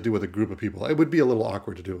fun game to do with a group of people. It would be a little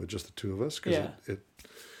awkward to do it with just the two of us because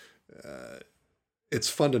it's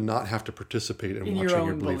fun to not have to participate in watching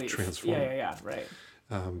your belief transform. Yeah, right.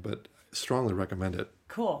 But strongly recommend it.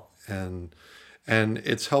 Cool. And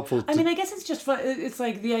it's helpful. I mean, I guess it's just fun. It's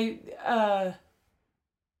like the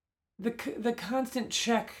constant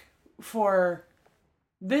check for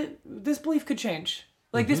this belief could change.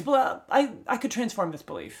 Like this, I could transform this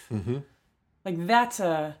belief. Like that's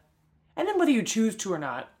and then whether you choose to or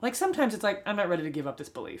not. Like sometimes it's like I'm not ready to give up this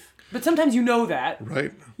belief, but sometimes you know that,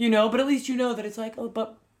 right? But at least you know that it's like, oh,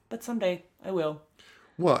 but someday I will.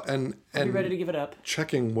 Well, and I'll be ready to give it up.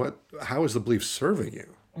 Checking how is the belief serving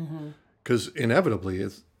you? Because inevitably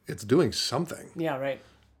it's doing something. Yeah, right.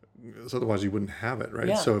 So otherwise you wouldn't have it, right?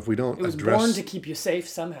 Yeah. So if we don't it was born to keep you safe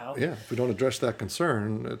somehow. Yeah, if we don't address that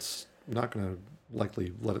concern, it's not going to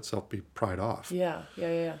likely let itself be pried off. Yeah.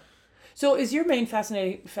 So is your main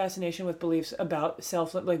fascination with beliefs about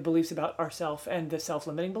beliefs about ourself and the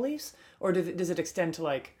self-limiting beliefs? Or does it extend to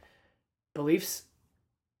like beliefs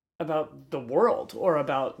about the world or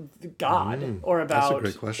about God or about that's a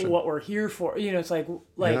great question. What we're here for? It's like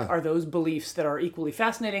are those beliefs that are equally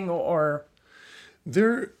fascinating or...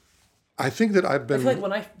 I think that I've been... I feel like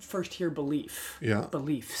when I first hear beliefs, that's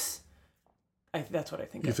what I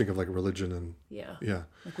think of. You think of like religion and... Yeah. Yeah.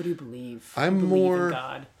 Like, what do you believe? I'm you more... believe in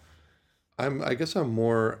God. I guess I'm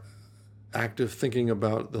more active thinking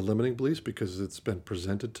about the limiting beliefs because it's been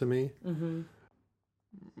presented to me. And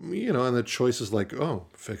the choices like,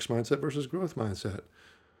 fixed mindset versus growth mindset.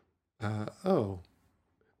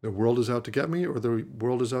 The world is out to get me or the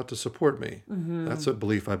world is out to support me. That's a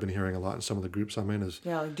belief I've been hearing a lot in some of the groups I'm in.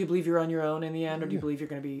 Like, do you believe you're on your own in the end or do you believe you're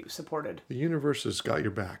going to be supported? The universe has got your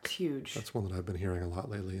back. It's huge. That's one that I've been hearing a lot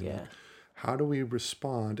lately. And like, how do we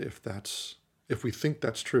respond if we think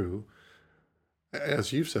that's true?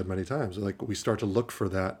 As you've said many times, like we start to look for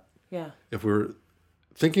that. Yeah. If we're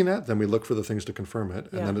thinking that, then we look for the things to confirm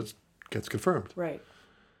it, and then it gets confirmed. Right.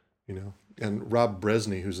 And Rob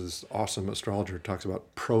Bresney, who's this awesome astrologer, talks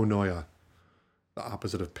about pronoia, the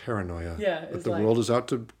opposite of paranoia. Yeah. That the world is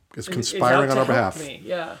conspiring on our behalf. Me.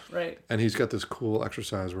 Yeah. Right. And he's got this cool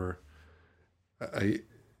exercise where,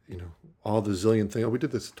 all the zillion things. We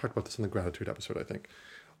talked about this in the gratitude episode, I think.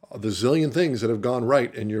 The zillion things that have gone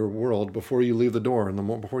right in your world before you leave the door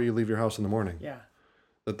and before you leave your house in the morning. Yeah.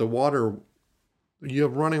 That you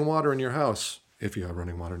have running water in your house if you have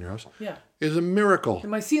running water in your house, Yeah. is a miracle. That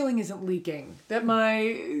my ceiling isn't leaking. That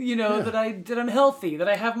that I'm healthy. That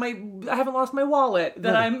I haven't lost my wallet.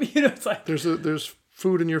 That I'm, it's like There's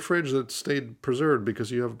food in your fridge that stayed preserved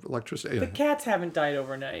because you have electricity. the cats haven't died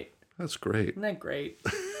overnight. That's great. Isn't that great?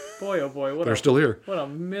 Boy, oh boy, They're still here. What a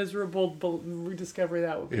miserable rediscovery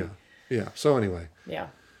that would be. Yeah. Yeah. So anyway, Yeah.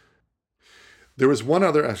 there was one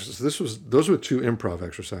other exercise. Those were 2 improv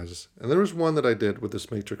exercises. And there was one that I did with this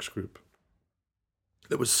matrix group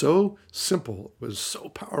that was so simple, was so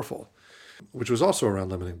powerful, which was also around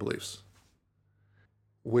limiting beliefs,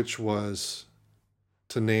 which was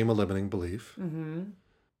to name a limiting belief and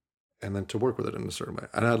then to work with it in a certain way.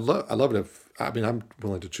 And I love it I'm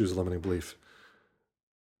willing to choose a limiting belief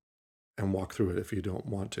and walk through it if you don't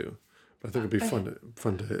want to. But I think it'd be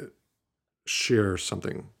fun to share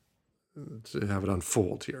something, to have it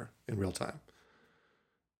unfold here in real time.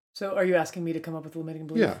 So are you asking me to come up with a limiting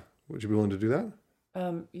belief? Yeah. Would you be willing to do that?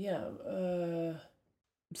 Yeah.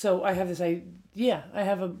 So I have this idea. I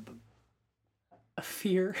have a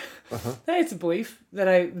fear. It's a belief that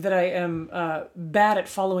I am bad at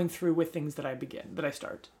following through with things that I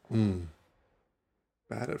start.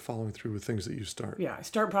 Bad at following through with things that you start. Yeah, I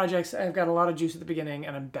start projects. I've got a lot of juice at the beginning,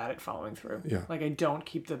 and I'm bad at following through. Yeah. Like I don't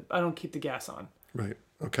keep the gas on. Right.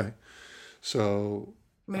 Okay. So.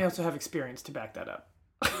 I also have experience to back that up.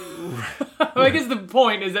 I guess the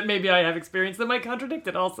point is that maybe I have experience that might contradict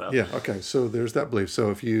it also. Yeah. Okay. So there's that belief.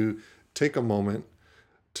 So if you take a moment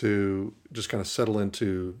to just kind of settle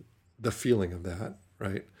into the feeling of that,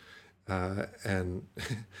 right? And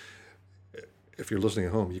if you're listening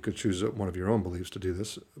at home, you could choose one of your own beliefs to do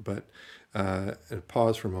this, but and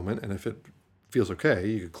pause for a moment. And if it feels okay,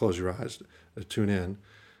 you could close your eyes, tune in.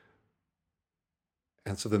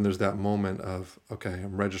 And so then there's that moment of, okay,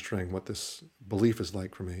 I'm registering what this belief is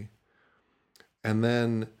like for me. And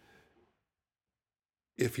then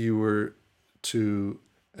if you were to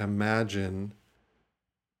imagine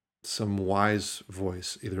some wise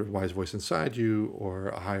voice, either a wise voice inside you or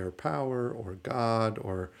a higher power or God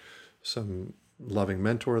or some loving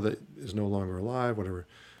mentor that is no longer alive, whatever,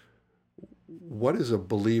 what is a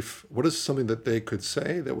belief, what is something that they could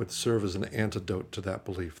say that would serve as an antidote to that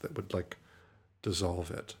belief that would dissolve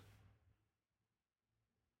it?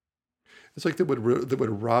 It's like that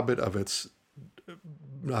would rob it of its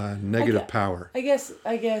negative power. I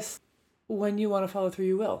guess when you want to follow through,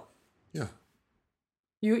 you will. Yeah.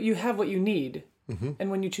 You have what you need, and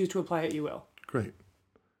when you choose to apply it, you will. Great.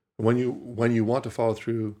 When you want to follow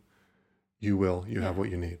through, you will. You have what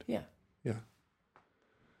you need. Yeah. Yeah.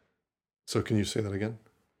 So can you say that again?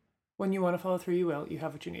 When you want to follow through, you will. You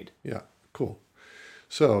have what you need. Yeah. Cool.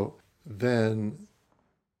 So then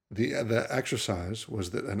the exercise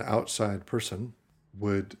was that an outside person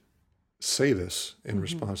would say this in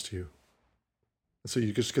response to you. And so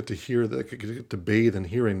you just get to hear that, you get to bathe in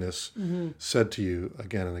hearing this said to you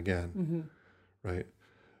again and again, right?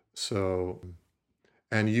 So,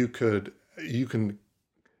 and you can,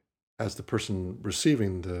 as the person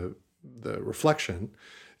receiving the reflection,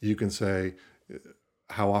 you can say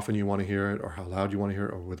how often you want to hear it, or how loud you want to hear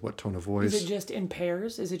it, or with what tone of voice. Is it just in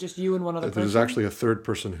pairs? Is it just you and one other person? There's actually a third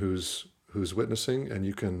person who's witnessing, and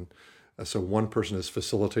you can. So one person is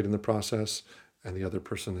facilitating the process, and the other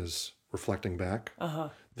person is reflecting back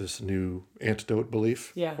this new antidote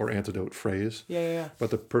belief or antidote phrase. Yeah.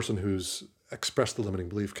 But the person who's expressed the limiting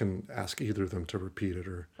belief can ask either of them to repeat it,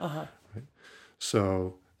 or right?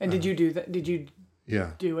 So. And did you do that? Did you?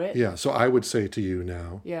 Yeah. Do it? Yeah. So I would say to you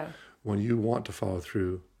now. Yeah. When you want to follow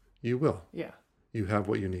through, you will. Yeah. You have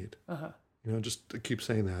what you need. Just keep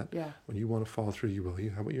saying that. Yeah. When you want to follow through, you will. You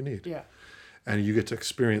have what you need. Yeah. And you get to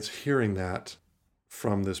experience hearing that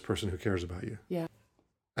from this person who cares about you. Yeah.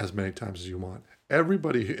 As many times as you want.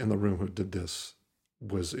 Everybody in the room who did this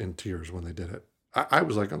was in tears when they did it. I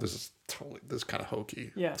was like, oh, this is kind of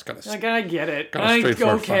hokey. Yeah. It's kind of like, I get it. Kind of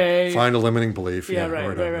straightforward. Okay. Find a limiting belief. Yeah,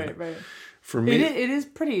 right. For me, it is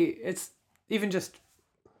pretty. It's even just.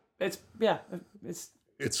 It's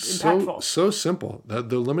impactful. so simple.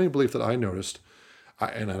 The limiting belief that I noticed,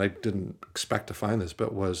 and I didn't expect to find this,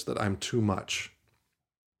 but was that I'm too much.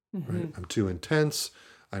 Right? I'm too intense.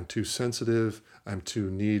 I'm too sensitive. I'm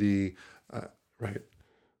too needy. Right?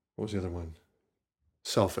 What was the other one?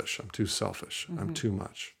 Selfish. I'm too selfish. I'm too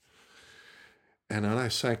much. And then I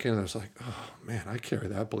sank in and I was like, oh man, I carry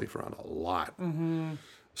that belief around a lot.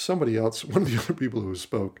 Somebody else, one of the other people who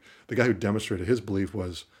spoke, the guy who demonstrated his belief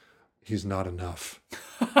was, he's not enough,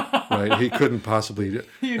 right? He couldn't possibly.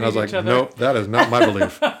 And I was like, nope, that is not my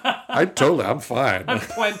belief. I'm fine. I'm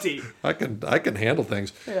plenty. I can handle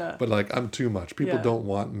things. Yeah. But like I'm too much. People Yeah. don't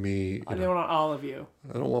want me. I don't want all of you.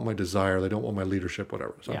 I don't want my desire. They don't want my leadership,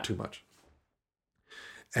 whatever. So Yeah. I'm too much.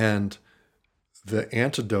 And the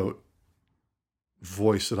antidote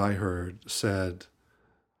voice that I heard said,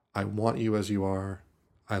 I want you as you are.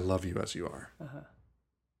 I love you as you are. Uh-huh.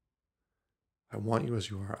 I want you as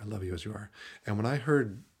you are. I love you as you are. And when I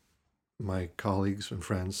heard my colleagues and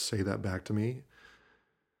friends say that back to me,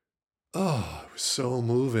 oh, it was so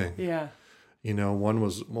moving. Yeah. You know,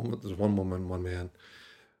 there's one woman, one man,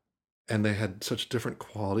 and they had such different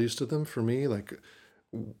qualities to them for me. Like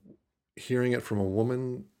hearing it from a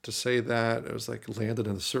woman to say that, it was like landed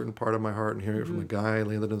in a certain part of my heart, and hearing it from a guy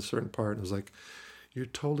landed in a certain part. And it was like, you're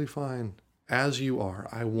totally fine as you are.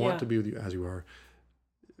 I want to be with you as you are.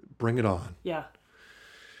 Bring it on. Yeah.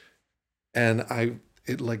 And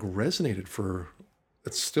it like resonated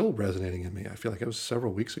it's still resonating in me. I feel like it was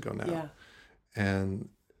several weeks ago now. Yeah. And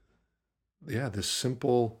yeah, this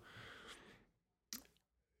simple,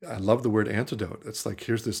 I love the word antidote. It's like,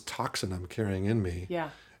 here's this toxin I'm carrying in me. Yeah.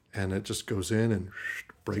 And it just goes in and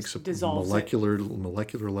breaks Just a dissolves molecular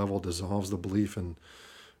level, dissolves the belief and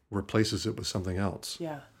replaces it with something else.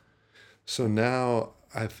 Yeah. So now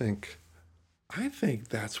I think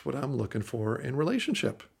that's what I'm looking for in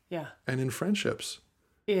relationship Yeah. and in friendships.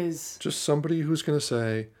 Is Just somebody who's going to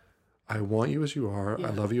say, I want you as you are. Yeah. I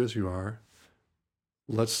love you as you are.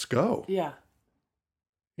 Let's go. yeah.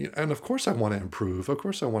 And of course I want to improve. Of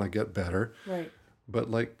course I want to get better. Right. But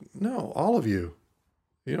like, no, all of you,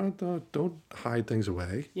 don't hide things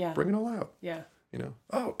away. Yeah. Bring it all out. Yeah.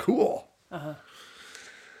 Oh, cool. Uh-huh.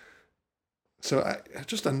 So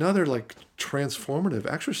just another like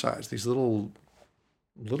transformative exercise. These little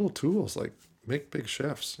tools like make big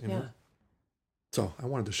shifts. You know. So I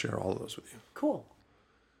wanted to share all of those with you. Cool.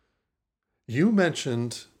 You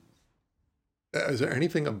mentioned. Is there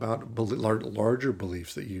anything about larger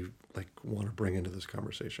beliefs that you like want to bring into this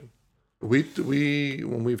conversation? We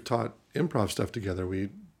when we've taught improv stuff together, when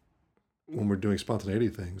we're doing spontaneity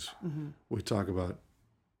things, we talk about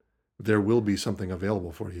there will be something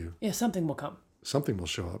available for you. Yeah, something will come. Something will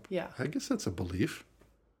show up. Yeah. I guess that's a belief,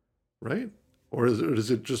 right? Or is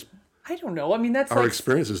it just I don't know. I mean, that's our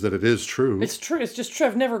experience is that it is true? It's true. It's just true.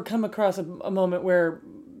 I've never come across a moment where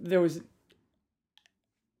there was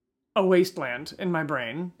a wasteland in my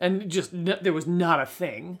brain and just there was not a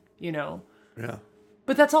thing, Yeah.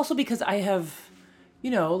 But that's also because I have,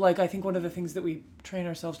 like I think one of the things that we train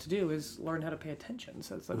ourselves to do is learn how to pay attention.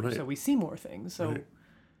 So it's like, Right. so we see more things. So Right.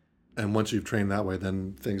 And once you've trained that way,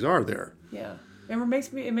 then things are there. yeah, it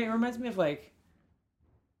reminds me of like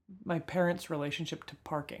my parents' relationship to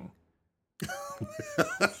parking.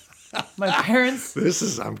 My parents,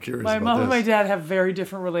 I'm curious my about mom this. and my dad have very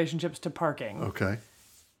different relationships to parking. Okay.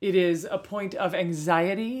 It is a point of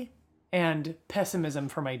anxiety and pessimism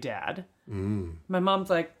for my dad. My mom's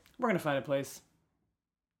like, we're going to find a place.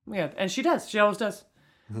 Yeah, and she does. She always does.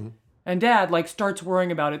 And dad, like, starts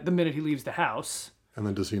worrying about it the minute he leaves the house. And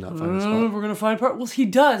then does he not find a spot? We're going to find a park. Well, he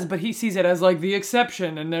does, but he sees it as, like, the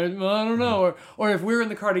exception. And I don't know. Or if we're in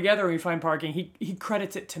the car together and we find parking, he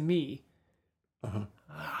credits it to me. It's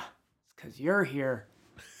because you're here.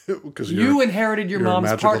 Because You inherited your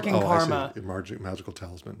mom's parking karma. I see. Magical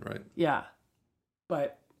talisman, right? Yeah.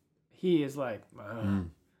 But he is like,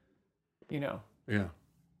 Yeah.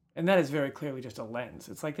 And that is very clearly just a lens.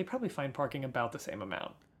 It's like they probably find parking about the same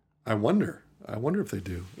amount. I wonder if they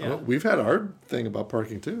do. Yeah. We've had our thing about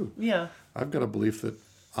parking too. Yeah. I've got a belief that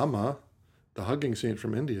Amma, the hugging saint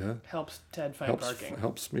from India, Helps Ted find parking.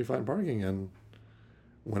 helps me find parking. And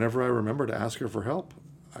whenever I remember to ask her for help,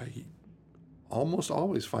 I almost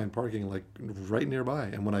always find parking like right nearby.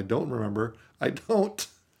 And when I don't remember, I don't.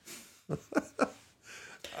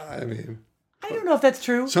 I mean, I don't know if that's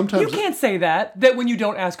true. Sometimes- you can't say that when you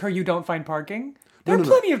don't ask her, you don't find parking. There are no.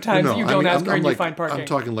 plenty of times No, you I don't mean, ask her and you like, find parking. I'm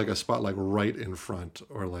talking like a spot like right in front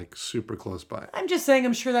or like super close by. I'm just saying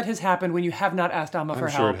I'm sure that has happened when you have not asked Amma for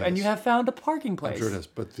sure it help and you has. have found a parking place. I'm sure it is.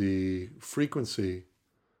 But the frequency,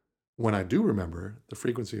 when I do remember, the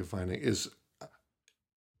frequency of finding is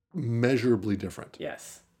measurably different.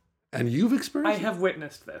 Yes. And you've I experienced have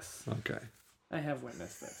witnessed this. it? Okay. I have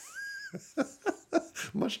witnessed this.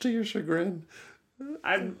 Much to your chagrin.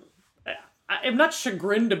 I'm not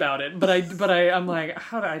chagrined about it, but I'm like,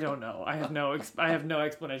 I don't know. I have no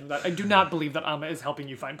explanation for that. I do not believe that Amma is helping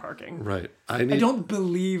you find parking. Right. I don't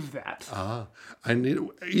believe that.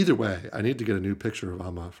 Either way, I need to get a new picture of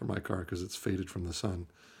Amma for my car because it's faded from the sun.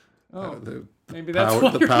 Oh, The maybe that's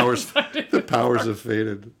why the you're powers not finding the it. powers have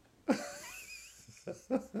faded.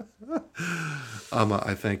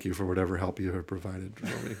 I thank you for whatever help you have provided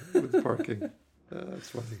for me with parking. That's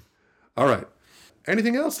funny. All right.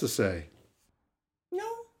 Anything else to say? No.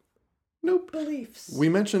 Nope. Beliefs. We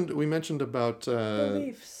mentioned about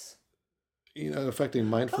Beliefs. affecting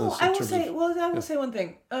mindfulness. Oh, I will say one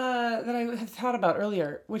thing that I had thought about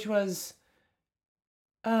earlier, which was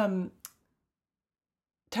ties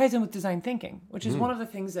in with design thinking, which is one of the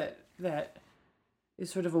things that is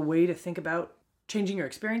sort of a way to think about changing your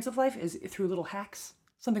experience of life is through little hacks.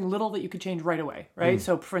 Something little that you could change right away, right?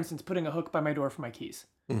 So, for instance, putting a hook by my door for my keys.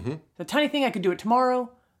 Mm-hmm. It's a tiny thing. I could do it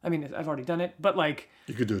tomorrow. I mean, I've already done it, but like...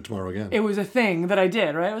 You could do it tomorrow again. It was a thing that I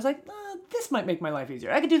did, right? I was like, this might make my life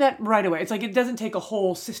easier. I could do that right away. It's like it doesn't take a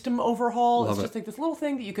whole system overhaul. It's just like this little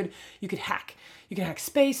thing that you could hack. You can hack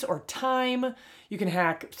space or time. You can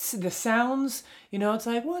hack the sounds. It's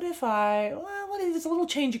like, what if it's a little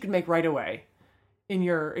change you could make right away in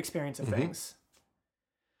your experience of things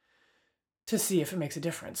to see if it makes a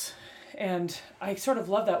difference. And I sort of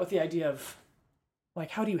love that with the idea of, like,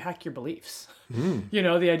 how do you hack your beliefs?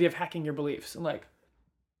 The idea of hacking your beliefs. And like,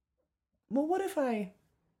 well, what if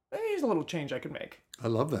here's a little change I could make. I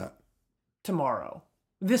love that. Tomorrow.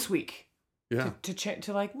 This week. Yeah.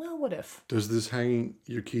 To like, well, what if? Does this hanging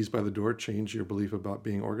your keys by the door change your belief about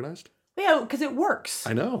being organized? Yeah, because it works.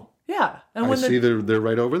 I know. Yeah. And I see they're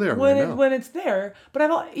right over there when it's there.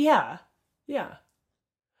 But yeah.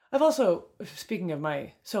 I've also, speaking of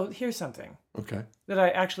so here's something. Okay. That I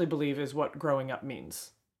actually believe is what growing up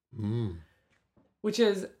means. Which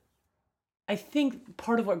is, I think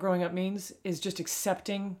part of what growing up means is just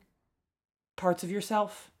accepting parts of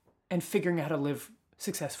yourself and figuring out how to live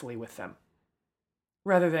successfully with them,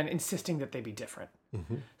 rather than insisting that they be different.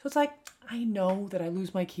 So it's like, I know that I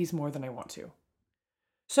lose my keys more than I want to.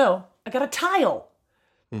 So I got a tile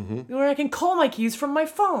where I can call my keys from my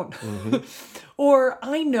phone. Or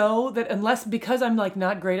I know that because I'm like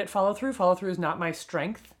not great at follow through is not my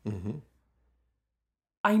strength.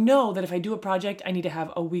 I know that if I do a project, I need to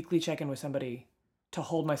have a weekly check-in with somebody to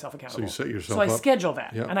hold myself accountable. So you set yourself up. So I up. Schedule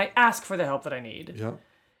that, and I ask for the help that I need. Yeah.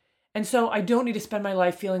 And so I don't need to spend my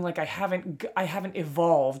life feeling like I haven't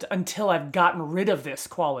evolved until I've gotten rid of this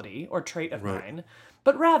quality or trait of mine,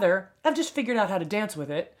 but rather I've just figured out how to dance with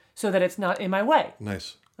it so that it's not in my way.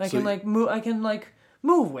 Nice. I can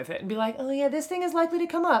move with it and be like, oh yeah, this thing is likely to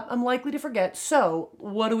come up. I'm likely to forget. So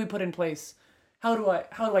what do we put in place? How do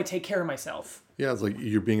I take care of myself? Yeah, it's like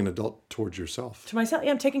you're being an adult towards yourself. To myself, yeah,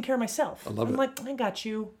 I'm taking care of myself. I love it. I'm like, I got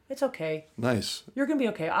you. It's okay. Nice. You're gonna be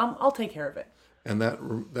okay. I'll take care of it. And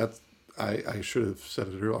that's I should have said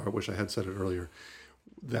it earlier. I wish I had said it earlier.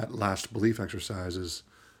 That last belief exercise is,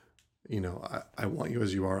 I want you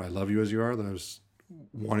as you are. I love you as you are. That I was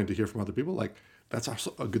wanting to hear from other people. Like, that's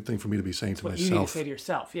also a good thing for me to be saying to myself. You need to say to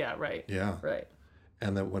yourself. Yeah, right. Yeah. Right.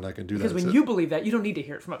 And that when I can do because that. Because when you believe that, you don't need to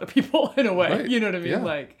hear it from other people in a way. Right. You know what I mean? Yeah.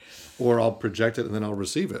 Like, or I'll project it and then I'll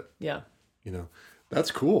receive it. Yeah. That's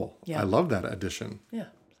cool. Yeah. I love that addition. Yeah.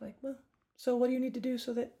 It's like, well, so what do you need to do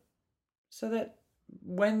so that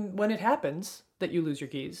when it happens that you lose your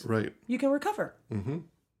keys, right, you can recover.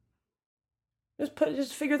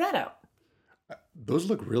 Just figure that out. Those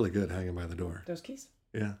look really good hanging by the door. Those keys?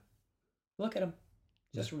 Yeah. Look at them.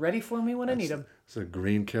 Just ready for me when I need them. It's a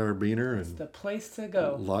green carabiner and the place to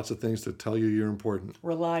go. Lots of things to tell you you're important.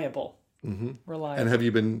 Reliable. Reliable.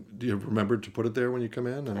 And do you remember to put it there when you come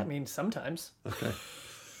in? I mean, sometimes. Okay.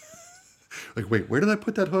 Like, wait, where did I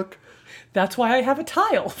put that hook? That's why I have a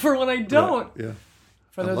tile for when I don't. Right. Yeah.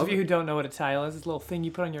 For those of you who don't know what a tile is, it's a little thing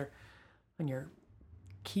you put on your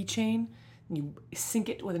keychain, and you sync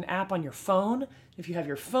it with an app on your phone. If you have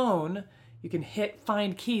your phone, you can hit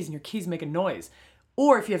find keys, and your keys make a noise.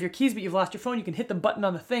 Or if you have your keys but you've lost your phone, you can hit the button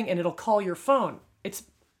on the thing, and it'll call your phone. It's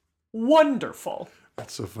wonderful.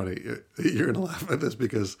 That's so funny. You're going to laugh at this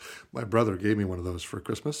because my brother gave me one of those for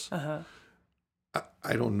Christmas.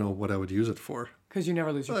 I don't know what I would use it for. Because you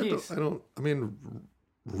never lose your keys. I mean,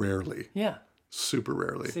 rarely. Yeah. Super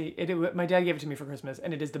rarely. See, my dad gave it to me for Christmas,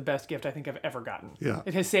 and it is the best gift I think I've ever gotten. Yeah.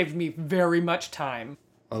 It has saved me very much time.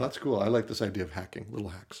 Oh, that's cool. I like this idea of hacking. Little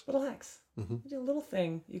hacks. Little hacks. You do a little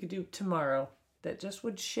thing you could do tomorrow that just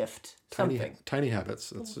would shift something. Tiny habits.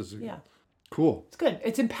 That's yeah. Cool. It's good.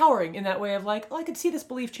 It's empowering in that way of like, I could see this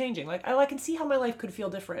belief changing. Like, I can see how my life could feel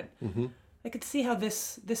different. I could see how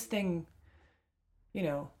this thing,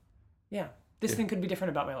 this thing could be different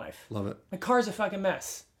about my life. Love it. My car's a fucking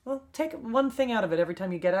mess. Well, take one thing out of it every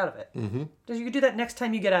time you get out of it. You could do that next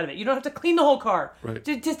time you get out of it. You don't have to clean the whole car. Right.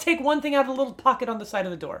 Just take one thing out of the little pocket on the side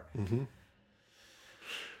of the door.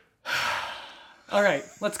 All right,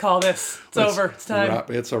 let's call this. It's over. It's time.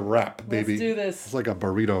 It's a wrap, baby. Let's do this. It's like a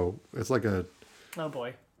burrito. It's like a Oh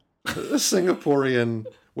boy. Singaporean.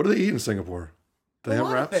 What do they eat in Singapore? Do they have A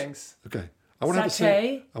lot of wraps? things. Okay. I want to have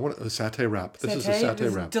Satay. I want a satay wrap. This is a Satay, satay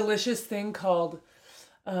this wrap. delicious thing called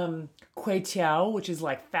kway teow, which is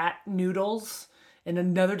like fat noodles, and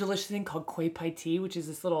another delicious thing called kway pie tea, which is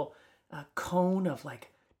this little cone of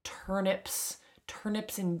like turnips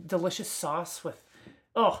in delicious sauce with.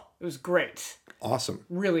 Oh, it was great. Awesome.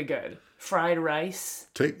 Really good. Fried rice.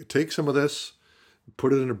 Take some of this,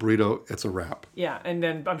 put it in a burrito. It's a wrap. Yeah, and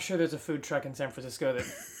then I'm sure there's a food truck in San Francisco that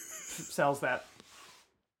sells that.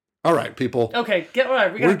 All right, people. Okay, all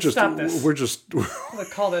right. We gotta stop this. We're just I'm gonna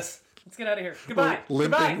call this. Let's get out of here. Goodbye.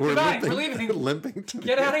 limping. Goodbye. We're leaving. Limping.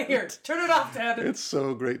 Get out of here. Turn it off, Ted. It's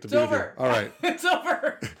so great to It's be over. here. All right, It's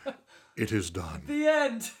over. it is done. The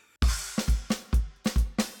end.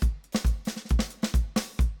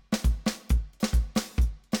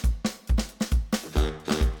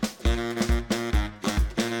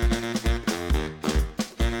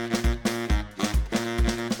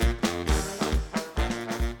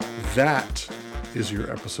 That is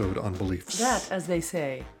your episode on beliefs. That, as they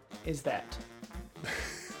say, is that.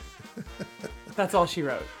 That's all she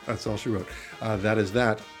wrote. That's all she wrote. That is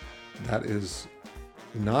that. That is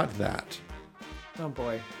not that. Oh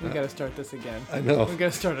boy, we gotta start this again. I know. We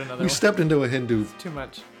gotta start another We one. stepped into a Hindu Too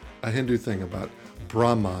much. thing about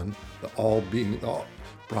Brahman,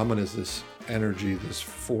 Brahman is this energy, this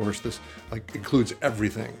force, this like includes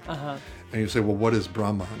everything. And you say, well, what is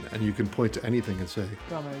Brahman? And you can point to anything and say,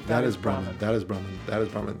 Brahman, that is Brahman, that is Brahman, that is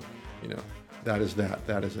Brahman. You know, that is that,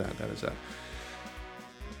 that is that, that is that.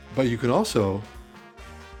 But you can also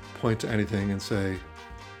point to anything and say,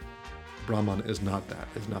 Brahman is not that,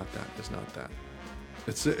 is not that, is not that.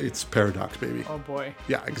 It's paradox, baby. Oh boy.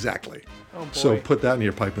 Yeah, exactly. Oh boy. So put that in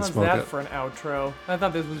your pipe and How's smoke that it. for an outro? I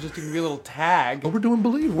thought this was just gonna be a little tag. Oh, we're doing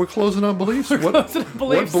belief. We're closing on beliefs. closing on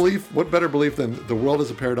beliefs. What better belief than the world is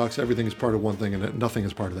a paradox, everything is part of one thing, and nothing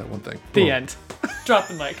is part of that one thing. The Boom. end. Drop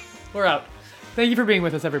the mic. We're out. Thank you for being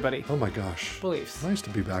with us, everybody. Oh my gosh. Beliefs. Nice to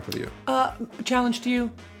be back with you. Challenge to you.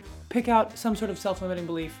 Pick out some sort of self-limiting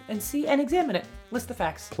belief and examine it. List the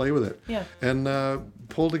facts. Play with it. Yeah. And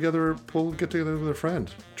get together with a friend.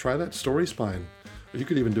 Try that story spine. Or you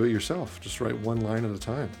could even do it yourself. Just write one line at a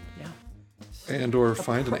time. Yeah. And or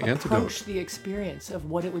find an antidote. Approach the experience of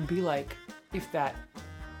what it would be like if that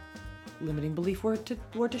limiting belief were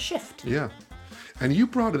to shift. Yeah. And you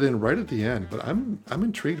brought it in right at the end, but I'm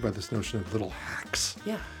intrigued by this notion of little hacks.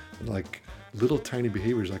 Yeah. Like little tiny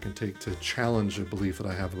behaviors I can take to challenge a belief that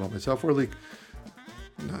I have about myself, or like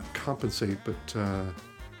not compensate, but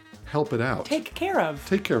help it out. Take care of.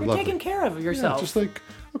 Take care of. You're Lovely. taking care of yourself. Yeah, just like,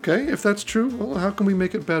 okay, if that's true, well, how can we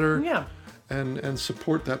make it better? Yeah. And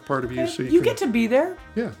support that part of you, so You can, get to be there.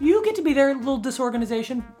 Yeah. You get to be there, little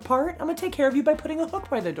disorganization part. I'm gonna take care of you by putting a hook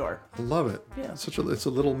by the door. I love it. Yeah. It's a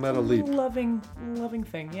little meta leap. Loving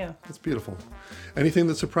thing. Yeah. It's beautiful. Anything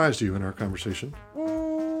that surprised you in our conversation?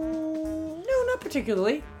 No, not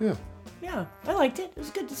particularly. Yeah. Yeah, I liked it. It was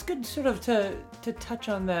good. It's good, sort of, to touch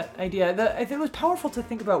on that idea. I think it was powerful to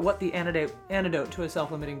think about what the antidote to a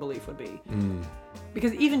self-limiting belief would be.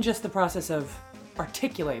 Because even just the process of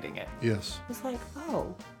articulating it Yes. was like,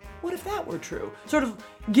 oh, what if that were true? Sort of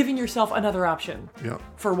giving yourself another option Yeah.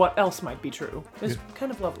 for what else might be true is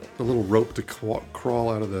kind of lovely. The little rope to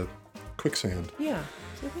crawl out of the quicksand. Yeah.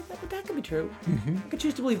 So I think that could be true. I could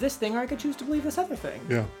choose to believe this thing, or I could choose to believe this other thing.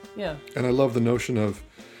 Yeah. Yeah. And I love the notion of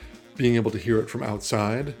being able to hear it from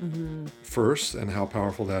outside first, and how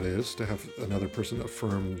powerful that is to have another person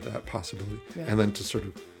affirm that possibility, and then to sort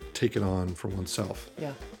of take it on for oneself,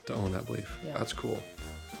 Yeah. to own that belief. Yeah. That's cool.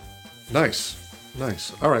 Nice.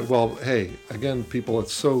 All right. Well, hey, again, people,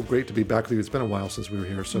 it's so great to be back with you. It's been a while since we were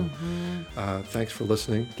here, so thanks for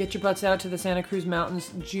listening. Get your butts out to the Santa Cruz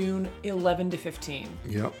Mountains, June 11 to 15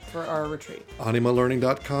 Yep. for our retreat.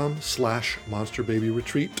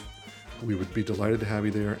 animalearning.com/monsterbabyretreat. We would be delighted to have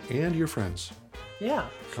you there and your friends. Yeah,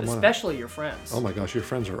 Come on especially your friends. Oh my gosh, your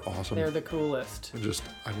friends are awesome. They're the coolest.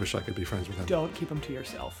 I wish I could be friends with them. Don't keep them to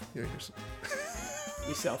yourself. Yeah,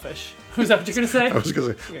 Be selfish. Was that what you're going to say? I was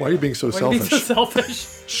going to say, why are you being so Why are you selfish? being so selfish?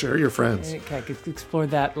 Share your friends. Okay, explore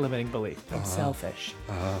that limiting belief. I'm selfish.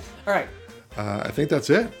 All right, I think that's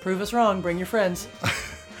it. prove us wrong. Bring your friends.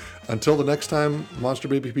 Until the next time, Monster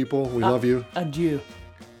Baby people, we love you. Adieu.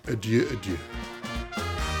 Adieu, adieu.